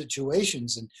uncomfortable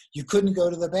situations, and you couldn't go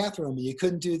to the bathroom, and you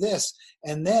couldn't do this.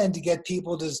 And then to get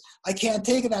people to, I can't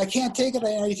take it, you can't take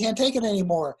it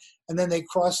anymore. And then they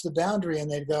cross the boundary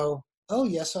and they'd go, oh,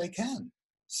 yes, I can.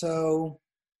 So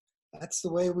that's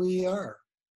the way we are.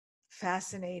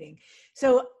 Fascinating.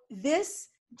 So this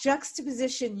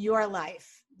juxtaposition your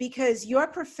life, because your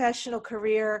professional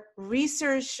career,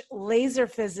 research laser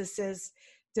physicist,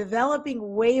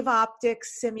 developing wave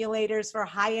optics simulators for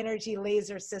high energy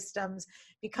laser systems,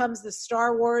 becomes the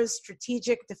Star Wars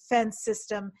strategic defense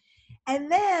system.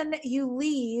 And then you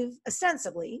leave,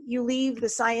 ostensibly, you leave the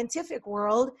scientific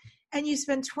world and you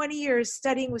spend 20 years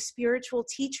studying with spiritual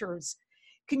teachers.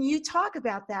 Can you talk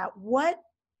about that? What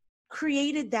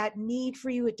created that need for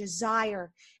you, a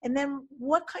desire? And then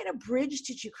what kind of bridge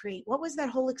did you create? What was that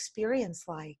whole experience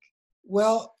like?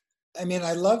 Well, I mean,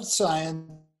 I loved science,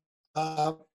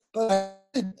 but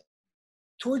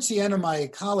towards the end of my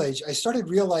college, I started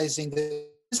realizing that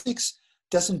physics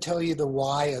doesn't tell you the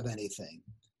why of anything.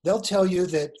 They'll tell you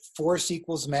that force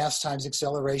equals mass times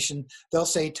acceleration. They'll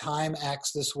say time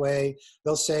acts this way.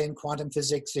 They'll say in quantum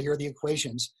physics, here are the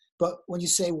equations. But when you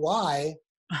say why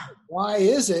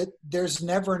is it, there's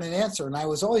never an answer. And I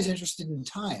was always interested in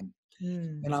time.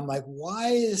 And I'm like, why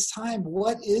is time?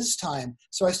 What is time?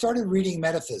 So I started reading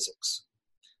metaphysics,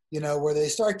 you know, where they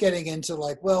start getting into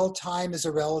like, well, time is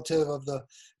a relative of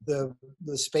the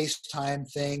space-time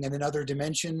thing. And in other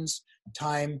dimensions,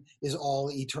 time is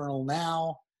all eternal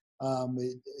now.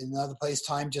 In another place,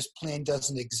 time just plain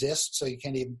doesn't exist. So you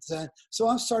can't even, so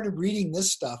I started reading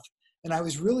this stuff and I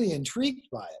was really intrigued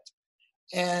by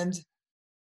it.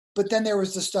 But then there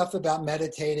was the stuff about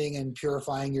meditating and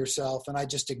purifying yourself, and I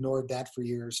just ignored that for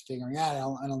years, figuring, I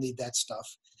don't need that stuff.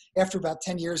 After about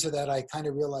 10 years of that, I kind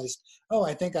of realized, oh,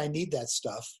 I think I need that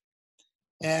stuff.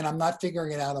 And I'm not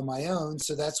figuring it out on my own.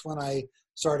 So that's when I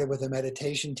started with a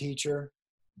meditation teacher.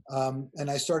 And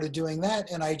I started doing that.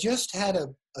 And I just had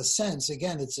a sense,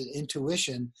 again, it's an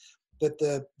intuition, that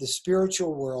the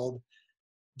spiritual world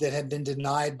that had been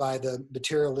denied by the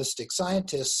materialistic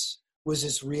scientists was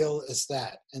as real as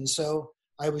that. And so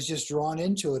I was just drawn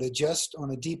into it. It just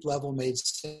on a deep level made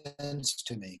sense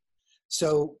to me.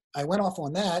 So I went off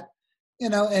on that, you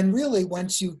know, and really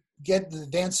once you get the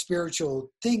advanced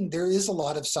spiritual thing, there is a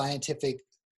lot of scientific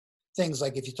things.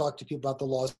 Like if you talk to people about the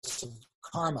laws of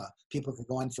karma, people could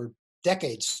go on for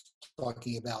decades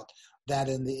talking about that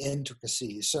and the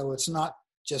intricacies. So it's not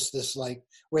just this like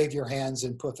wave your hands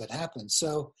and poof, it happens.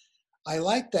 So I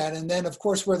like that. And then, of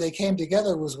course, where they came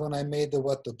together was when I made the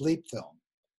What the Bleep film,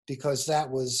 because that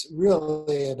was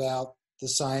really about the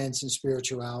science and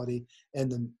spirituality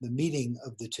and the meeting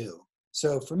of the two.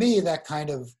 So for me, that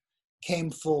kind of came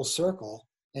full circle,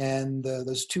 and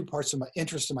those two parts of my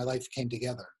interest in my life came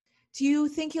together. Do you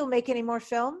think you'll make any more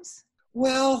films?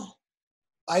 Well,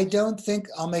 I don't think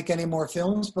I'll make any more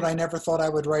films, but I never thought I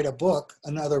would write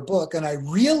another book. And I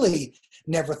really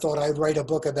never thought I'd write a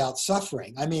book about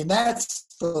suffering. I mean,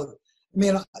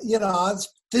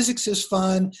 physics is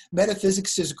fun,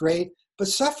 metaphysics is great, but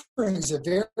suffering is a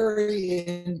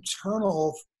very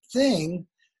internal thing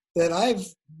that I've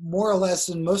more or less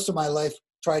in most of my life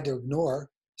tried to ignore.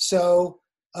 So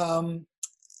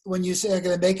when you say I'm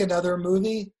going to make another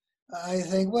movie, I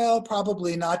think, well,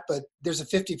 probably not, but there's a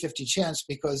 50-50 chance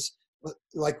because,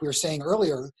 like we were saying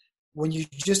earlier, when you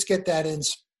just get that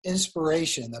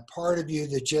inspiration, that part of you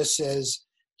that just says,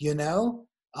 you know,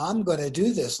 I'm going to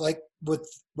do this. Like with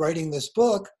writing this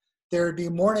book, there would be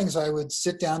mornings I would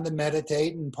sit down to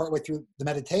meditate, and partway through the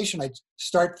meditation, I'd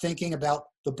start thinking about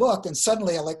the book, and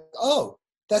suddenly I'm like, oh,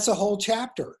 that's a whole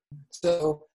chapter.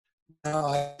 So now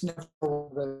I never know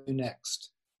what to do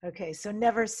next. Okay, so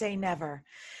never say never.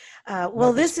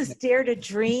 Well, this is Dare to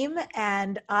Dream,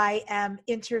 and I am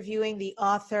interviewing the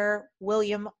author,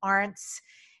 William Arntz.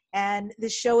 And the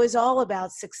show is all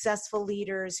about successful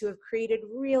leaders who have created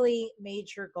really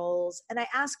major goals. And I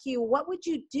ask you, what would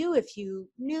you do if you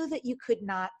knew that you could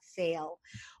not fail?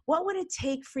 What would it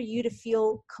take for you to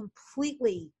feel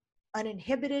completely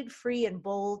uninhibited, free, and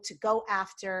bold to go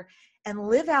after and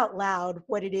live out loud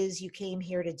what it is you came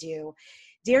here to do?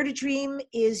 Dare to Dream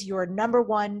is your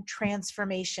 #1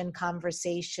 transformation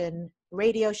conversation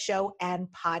radio show and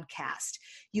podcast.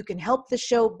 You can help the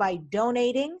show by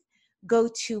donating. Go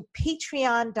to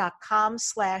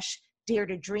patreon.com/dare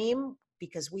to dream,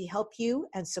 because we help you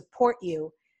and support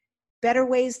you. Better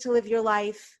ways to live your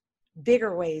life,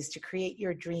 bigger ways to create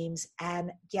your dreams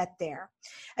and get there.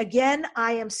 Again,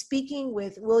 I am speaking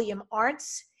with William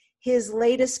Arntz. His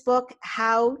latest book,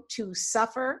 How to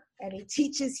Suffer, and he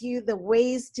teaches you the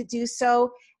ways to do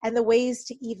so and the ways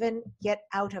to even get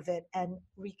out of it and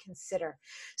reconsider.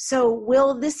 So,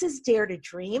 Will, this is Dare to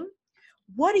Dream.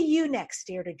 What do you next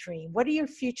dare to dream? What are your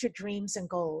future dreams and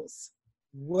goals?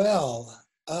 Well,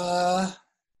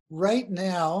 right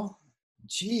now,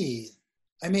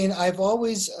 I've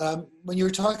always, when you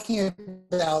were talking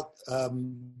about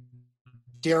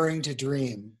daring to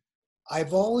dream,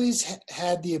 I've always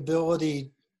had the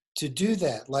ability to do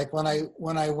that. Like when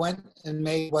I went and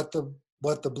made What the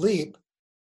Bleep,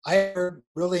 I had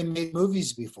really made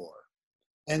movies before.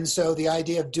 And so the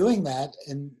idea of doing that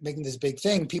and making this big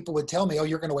thing, people would tell me, oh,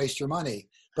 you're going to waste your money.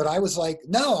 But I was like,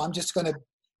 no, I'm just going to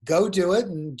go do it.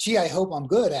 And I hope I'm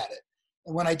good at it.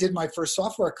 And when I did my first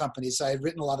software companies, I had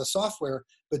written a lot of software,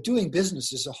 but doing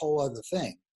business is a whole other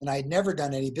thing. And I had never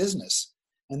done any business.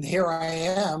 And here I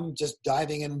am just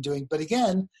diving in and doing. But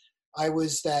again, I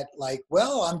was that like,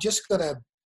 well, I'm just going to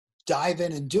dive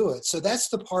in and do it. So that's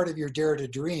the part of your Dare to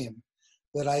Dream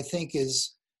that I think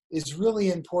is really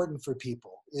important for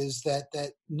people, is that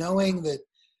knowing that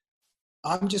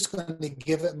I'm just going to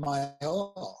give it my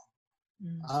all.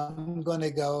 I'm going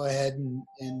to go ahead and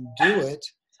do it.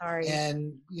 Sorry.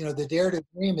 And, the Dare to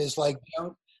Dream is like,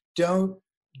 don't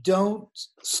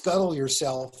scuttle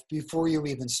yourself before you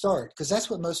even start, because that's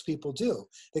what most people do.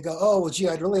 They go, oh, well,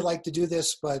 I'd really like to do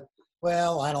this, but,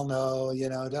 well, I don't know,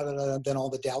 then all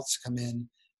the doubts come in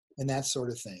and that sort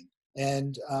of thing.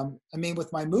 And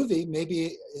with my movie,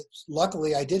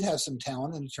 luckily I did have some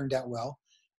talent and it turned out well.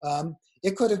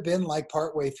 It could have been like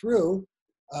partway through,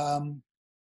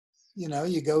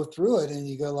 you go through it and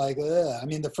you go like, ugh.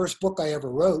 The first book I ever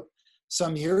wrote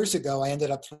some years ago, I ended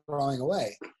up throwing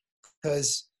away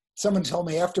because someone told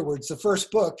me afterwards, the first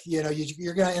book, you're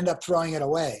going to end up throwing it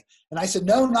away. And I said,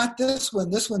 no, not this one.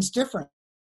 This one's different.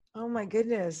 Oh my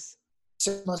goodness.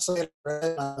 6 months later,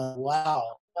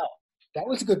 wow. That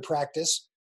was a good practice,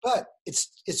 but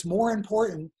it's more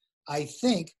important, I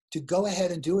think, to go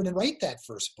ahead and do it and write that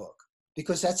first book,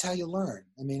 because that's how you learn.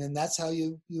 And that's how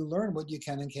you learn what you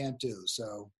can and can't do.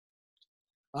 So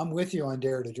I'm with you on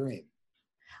Dare to Dream.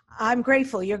 I'm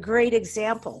grateful. You're a great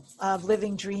example of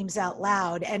living dreams out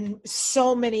loud and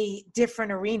so many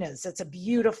different arenas. It's a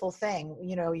beautiful thing.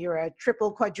 You're a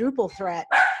triple, quadruple threat.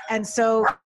 And so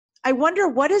I wonder,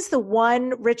 what is the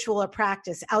one ritual or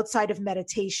practice outside of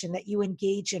meditation that you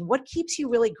engage in? What keeps you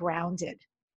really grounded?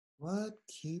 What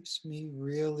keeps me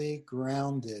really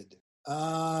grounded?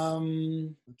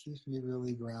 What keeps me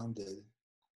really grounded?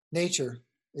 Nature.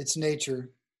 It's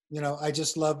nature. I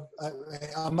just love,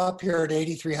 I'm up here at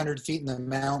 8,300 feet in the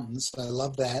mountains. I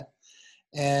love that.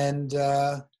 And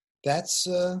that's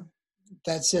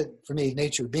it for me.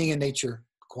 Nature, being in nature,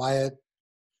 quiet,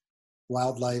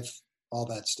 wildlife, all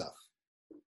that stuff.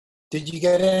 Did you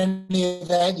get any of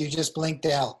that? You just blinked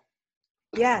out.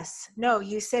 Yes. No,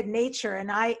 you said nature,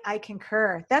 and I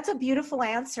concur. That's a beautiful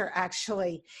answer,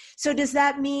 actually. So does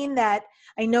that mean that,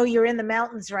 I know you're in the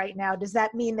mountains right now, does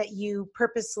that mean that you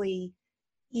purposely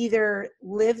either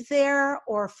live there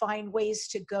or find ways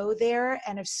to go there?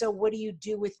 And if so, what do you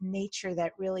do with nature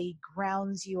that really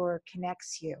grounds you or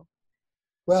connects you?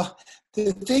 Well,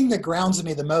 the thing that grounds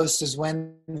me the most is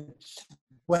when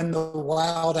the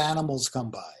wild animals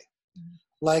come by.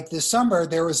 Like this summer,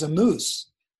 there was a moose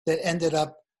that ended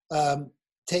up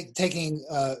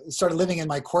started living in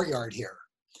my courtyard here.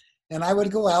 And I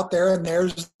would go out there and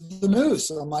there's the moose.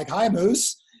 So I'm like, hi,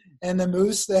 moose. And the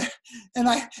moose there, and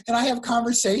I have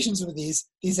conversations with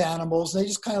these animals. And they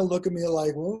just kind of look at me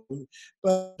like, whoa.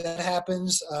 But that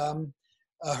happens.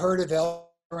 A herd of elk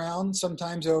around,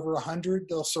 sometimes over 100,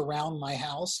 they'll surround my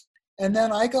house. And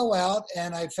then I go out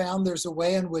and I found there's a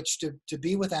way in which to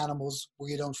be with animals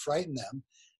where you don't frighten them.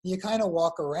 You kind of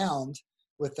walk around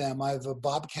with them. I have a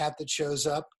bobcat that shows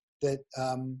up that,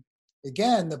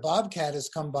 again, the bobcat has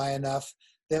come by enough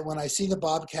that when I see the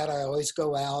bobcat, I always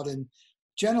go out, and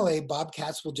generally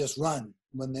bobcats will just run.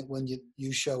 when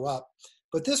you show up.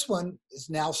 But this one is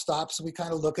now stops, and we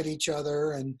kind of look at each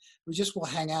other, and we just will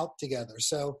hang out together.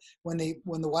 So when the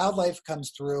wildlife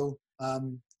comes through,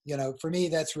 for me,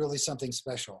 that's really something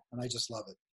special, and I just love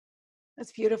it.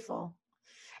 That's beautiful.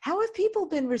 How have people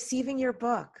been receiving your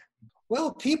book?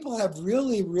 Well, people have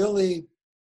really, really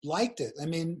liked it. I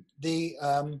mean,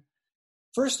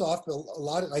 first off,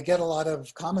 I get a lot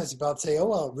of comments about say, "Oh,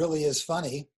 well, it really is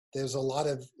funny. There's a lot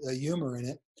of humor in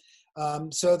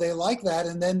it." So they like that,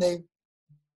 and then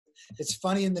it's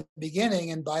funny in the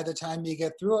beginning, and by the time you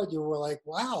get through it, you were like,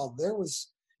 "Wow, there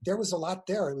was a lot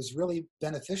there. It was really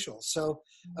beneficial." So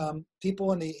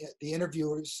people in the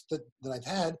interviewers that I've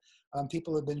had,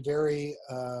 people have been very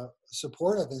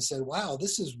supportive and said, "Wow,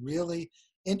 this is really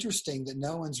interesting that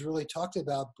no one's really talked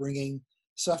about bringing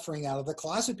suffering out of the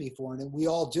closet before, and we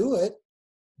all do it,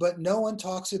 but no one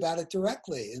talks about it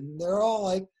directly." And they're all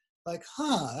like,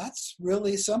 "Huh, that's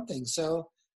really something."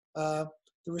 So the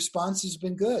response has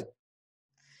been good.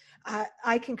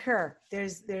 I concur.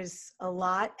 There's a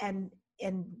lot and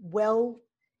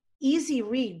easy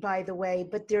read, by the way,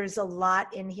 but there's a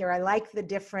lot in here. I like the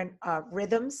different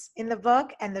rhythms in the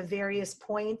book and the various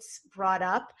points brought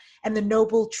up and the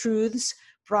noble truths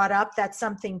brought up. That's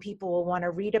something people will want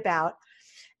to read about.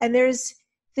 And there's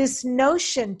this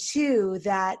notion too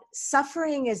that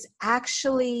suffering is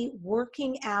actually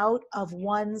working out of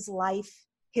one's life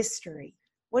history.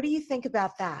 What do you think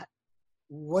about that?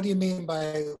 What do you mean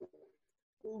by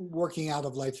working out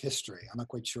of life history? I'm not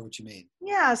quite sure what you mean.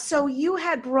 Yeah, so you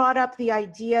had brought up the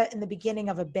idea in the beginning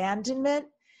of abandonment,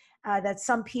 that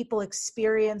some people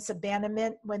experience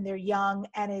abandonment when they're young,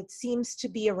 and it seems to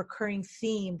be a recurring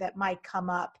theme that might come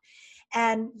up.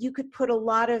 And you could put a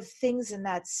lot of things in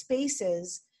that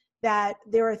spaces, that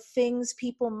there are things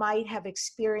people might have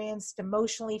experienced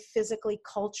emotionally, physically,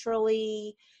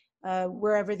 culturally,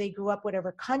 wherever they grew up,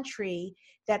 whatever country,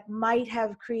 that might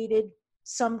have created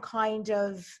some kind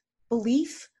of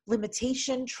belief,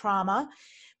 limitation, trauma,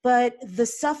 but the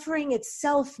suffering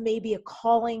itself may be a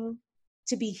calling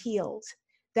to be healed.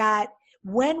 That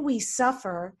when we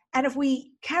suffer, and if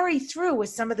we carry through with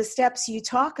some of the steps you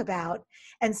talk about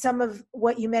and some of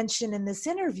what you mentioned in this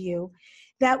interview,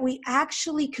 that we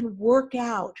actually can work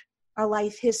out our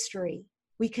life history.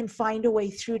 We can find a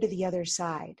way through to the other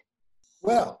side.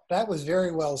 Well, that was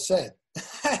very well said.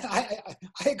 I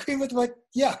agree with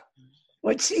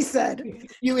what she said.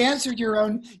 You answered your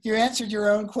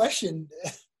own question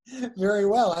very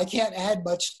well. I can't add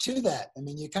much to that. I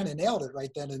mean, you kind of nailed it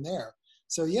right then and there.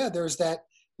 So yeah, there's that,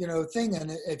 thing.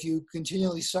 And if you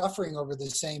continually suffering over the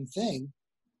same thing,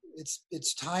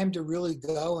 it's time to really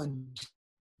go and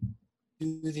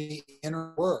do the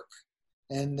inner work.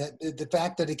 And that the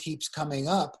fact that it keeps coming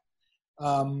up,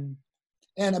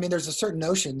 and I mean, there's a certain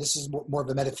notion, this is more of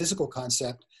a metaphysical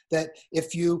concept, that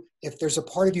if there's a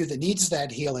part of you that needs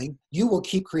that healing, you will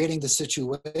keep creating the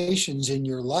situations in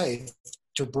your life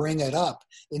to bring it up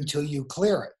until you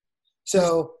clear it.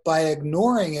 So by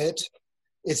ignoring it,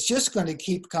 it's just going to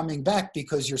keep coming back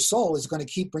because your soul is going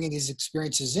to keep bringing these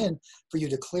experiences in for you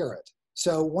to clear it.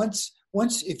 So once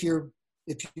if you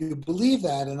believe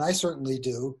that, and I certainly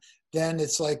do, then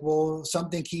it's like, well,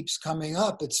 something keeps coming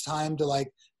up. It's time to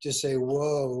just say,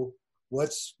 whoa,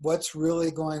 what's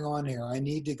really going on here? I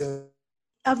need to go.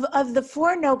 Of the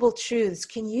Four Noble Truths,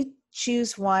 can you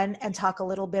choose one and talk a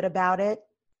little bit about it?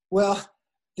 Well,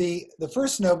 the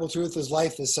first noble truth is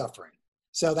life is suffering.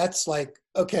 So that's like,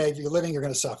 okay, if you're living, you're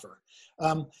going to suffer.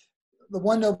 The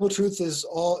one noble truth is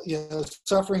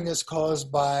suffering is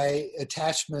caused by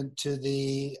attachment to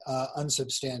the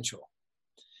unsubstantial.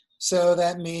 So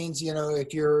that means,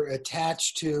 if you're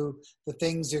attached to the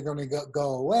things that are going to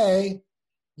go away,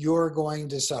 you're going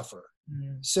to suffer.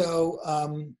 Mm. So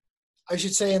I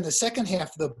should say in the second half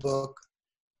of the book,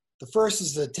 the first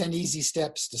is the 10 easy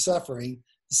steps to suffering.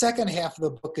 The second half of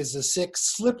the book is the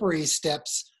 6 slippery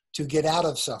steps to get out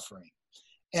of suffering.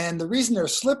 And the reason they're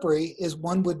slippery is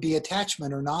one would be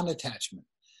attachment or non-attachment.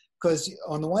 Because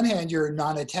on the one hand, you're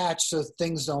non-attached, so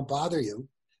things don't bother you.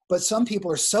 But some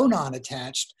people are so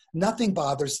non-attached, nothing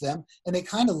bothers them, and they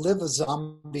kind of live a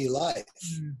zombie life.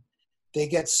 Mm. They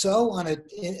get so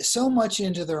much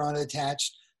into their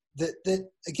unattached that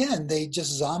again, they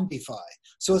just zombify.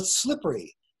 So it's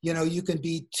slippery. You can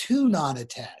be too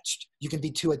non-attached. You can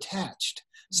be too attached.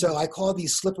 So I call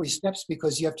these slippery steps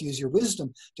because you have to use your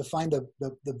wisdom to find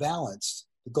the balance,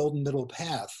 the golden middle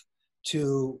path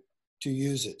to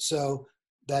use it. So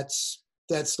that's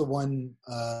the one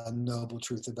noble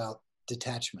truth about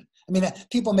detachment. I mean,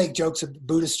 people make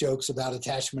Buddhist jokes about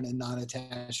attachment and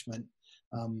non-attachment,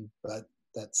 but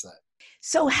that's that.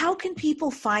 So how can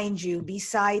people find you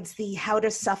besides the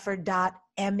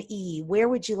howtosuffer.me? Where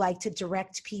would you like to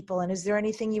direct people? And is there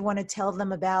anything you want to tell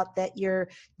them about that you're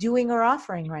doing or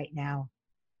offering right now?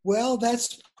 Well,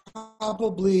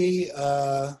 probably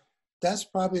that's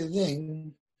probably the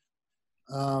thing.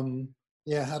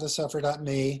 Yeah,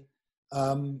 howtosuffer.me.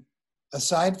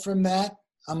 Aside from that,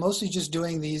 I'm mostly just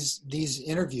doing these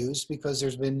interviews because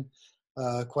there's been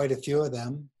quite a few of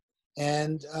them.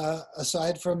 And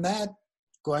aside from that,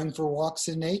 going for walks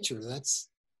in nature. That's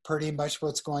pretty much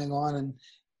what's going on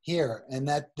here. And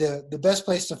that the best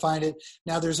place to find it.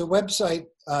 Now, there's a website.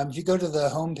 If you go to the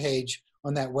homepage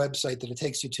on that website that it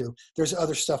takes you to, there's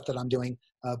other stuff that I'm doing.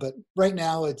 But right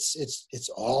now, it's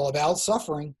all about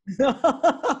suffering.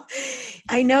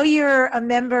 I know you're a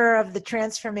member of the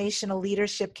Transformational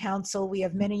Leadership Council. We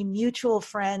have many mutual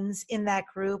friends in that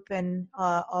group and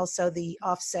also the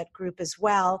Offset group as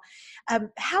well.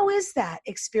 How is that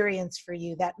experience for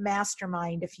you, that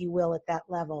mastermind, if you will, at that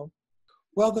level?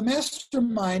 Well, the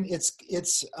mastermind, it's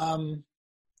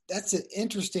that's an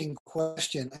interesting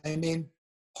question. I mean,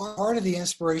 part of the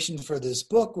inspiration for this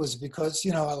book was because,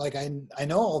 like I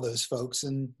know all those folks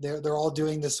and they're all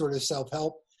doing this sort of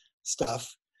self-help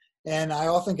stuff. And I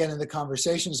often get into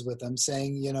conversations with them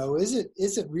saying, is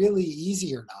it really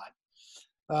easy or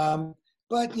not?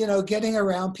 But, getting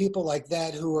around people like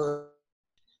that who are,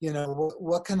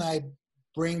 what can I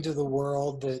bring to the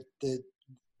world that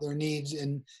their needs?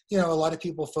 And, a lot of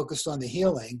people focused on the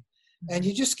healing. And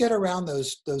you just get around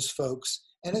those folks.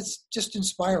 And it's just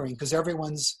inspiring because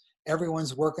everyone's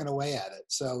working away at it.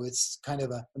 So it's kind of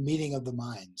a meeting of the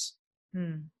minds.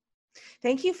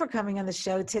 Thank you for coming on the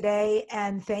show today.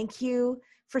 And thank you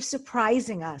for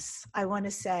surprising us, I want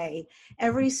to say,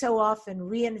 every so often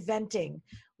reinventing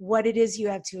what it is you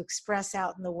have to express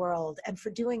out in the world and for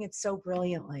doing it so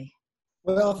brilliantly.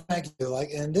 Well, thank you.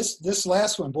 And this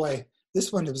last one, boy,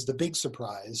 this one was the big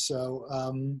surprise. So,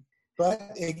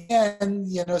 but again,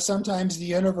 sometimes the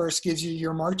universe gives you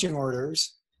your marching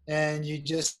orders and you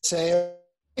just say,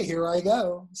 hey, here I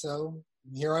go. So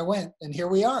here I went and here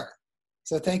we are.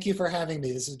 So thank you for having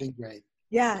me. This has been great.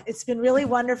 Yeah, it's been really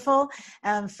wonderful.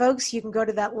 Folks, you can go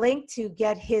to that link to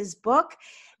get his book.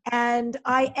 And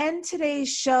I end today's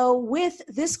show with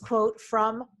this quote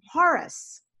from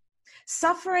Horace.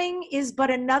 Suffering is but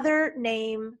another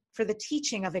name for the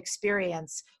teaching of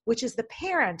experience, which is the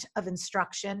parent of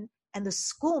instruction and the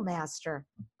schoolmaster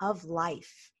of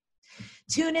life.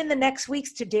 Tune in the next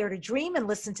weeks to Dare to Dream and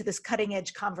listen to this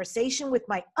cutting-edge conversation with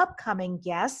my upcoming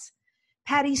guests,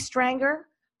 Patty Stranger,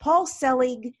 Paul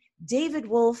Selig, David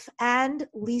Wolf, and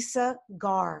Lisa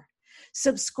Garr.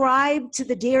 Subscribe to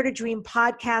the Dare to Dream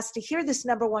podcast to hear this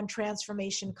 #1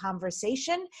 transformation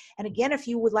conversation. And again, if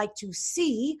you would like to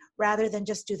see rather than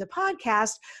just do the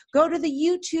podcast, go to the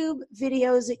YouTube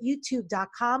videos at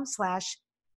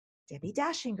youtube.com/Debbie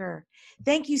Dashinger.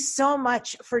 Thank you so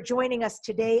much for joining us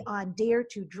today on Dare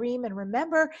to Dream. And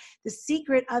remember, the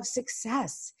secret of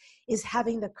success is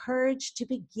having the courage to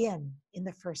begin in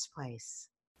the first place.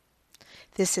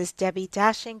 This is Debbie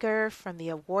Dashinger from the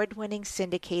award-winning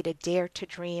syndicated Dare to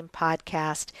Dream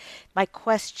podcast. My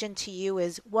question to you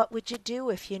is, what would you do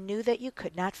if you knew that you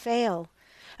could not fail?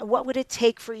 And what would it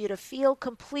take for you to feel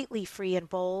completely free and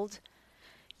bold?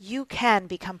 You can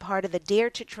become part of the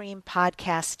Dare to Dream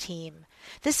podcast team.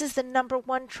 This is the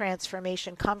 #1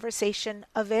 transformation conversation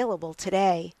available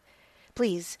today.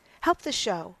 Please help the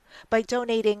show by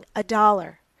donating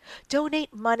 $1.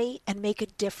 Donate money and make a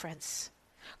difference.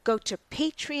 Go to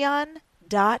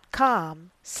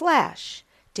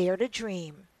patreon.com/Dare to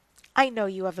Dream. I know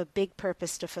you have a big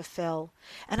purpose to fulfill,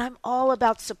 and I'm all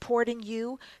about supporting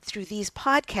you through these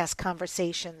podcast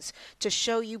conversations to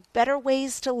show you better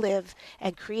ways to live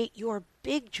and create your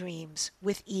big dreams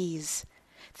with ease.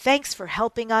 Thanks for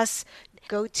helping us.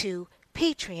 Go to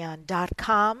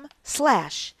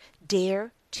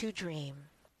patreon.com/Dare to Dream.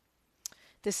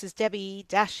 This is Debbie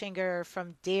Dashinger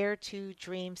from Dare to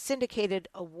Dream, syndicated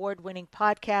award-winning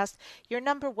podcast, your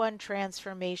 #1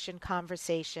 transformation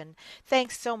conversation.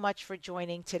 Thanks so much for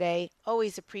joining today.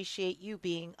 Always appreciate you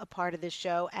being a part of this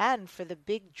show and for the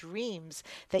big dreams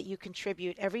that you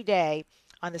contribute every day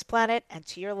on this planet and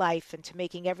to your life and to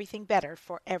making everything better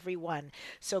for everyone.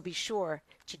 So be sure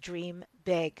to dream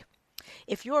big.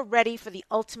 If you're ready for the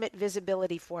ultimate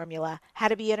visibility formula, how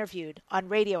to be interviewed on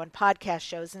radio and podcast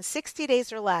shows in 60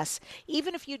 days or less,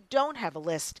 even if you don't have a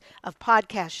list of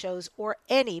podcast shows or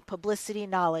any publicity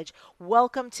knowledge,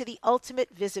 welcome to the ultimate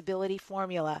visibility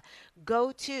formula.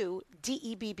 Go to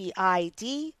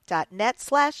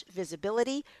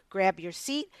debbid.net/visibility, grab your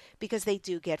seat because they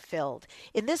do get filled.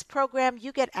 In this program,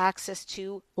 you get access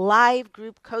to live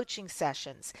group coaching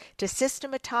sessions to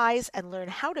systematize and learn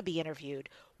how to be interviewed,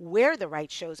 where the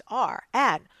right shows are,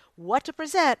 and what to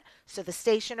present so the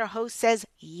station or host says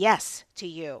yes to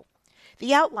you.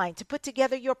 The outline to put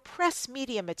together your press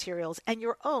media materials and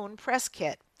your own press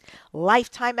kit.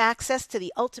 Lifetime access to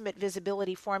the Ultimate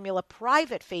Visibility Formula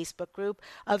private Facebook group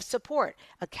of support,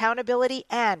 accountability,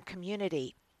 and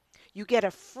community. You get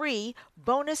a free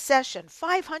bonus session,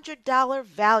 $500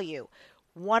 value,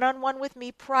 one-on-one with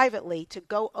me privately to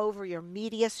go over your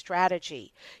media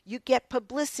strategy. You get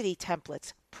publicity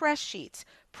templates, press sheets,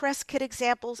 press kit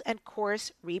examples, and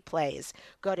course replays.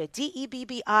 Go to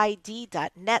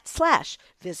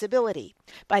debbid.net/visibility.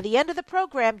 By the end of the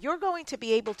program, you're going to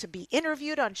be able to be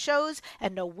interviewed on shows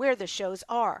and know where the shows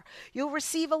are. You'll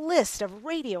receive a list of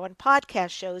radio and podcast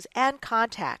shows and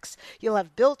contacts. You'll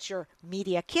have built your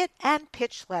media kit and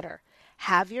pitch letter.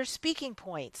 Have your speaking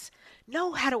points.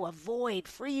 Know how to avoid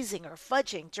freezing or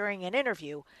fudging during an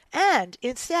interview, and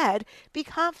instead be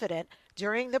confident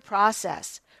during the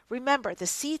process. Remember, the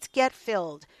seats get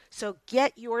filled, so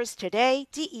get yours today,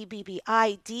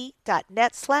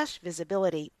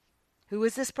 debbid.net/visibility. Who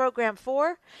is this program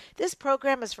for? This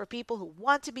program is for people who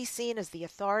want to be seen as the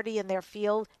authority in their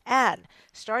field and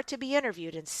start to be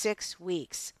interviewed in 6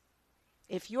 weeks.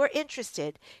 If you're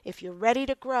interested, if you're ready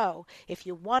to grow, if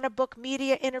you want to book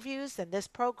media interviews, then this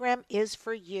program is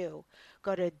for you.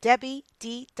 Go to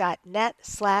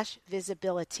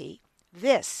debbid.net/visibility.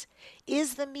 This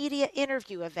is the media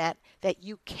interview event that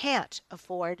you can't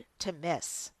afford to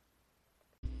miss.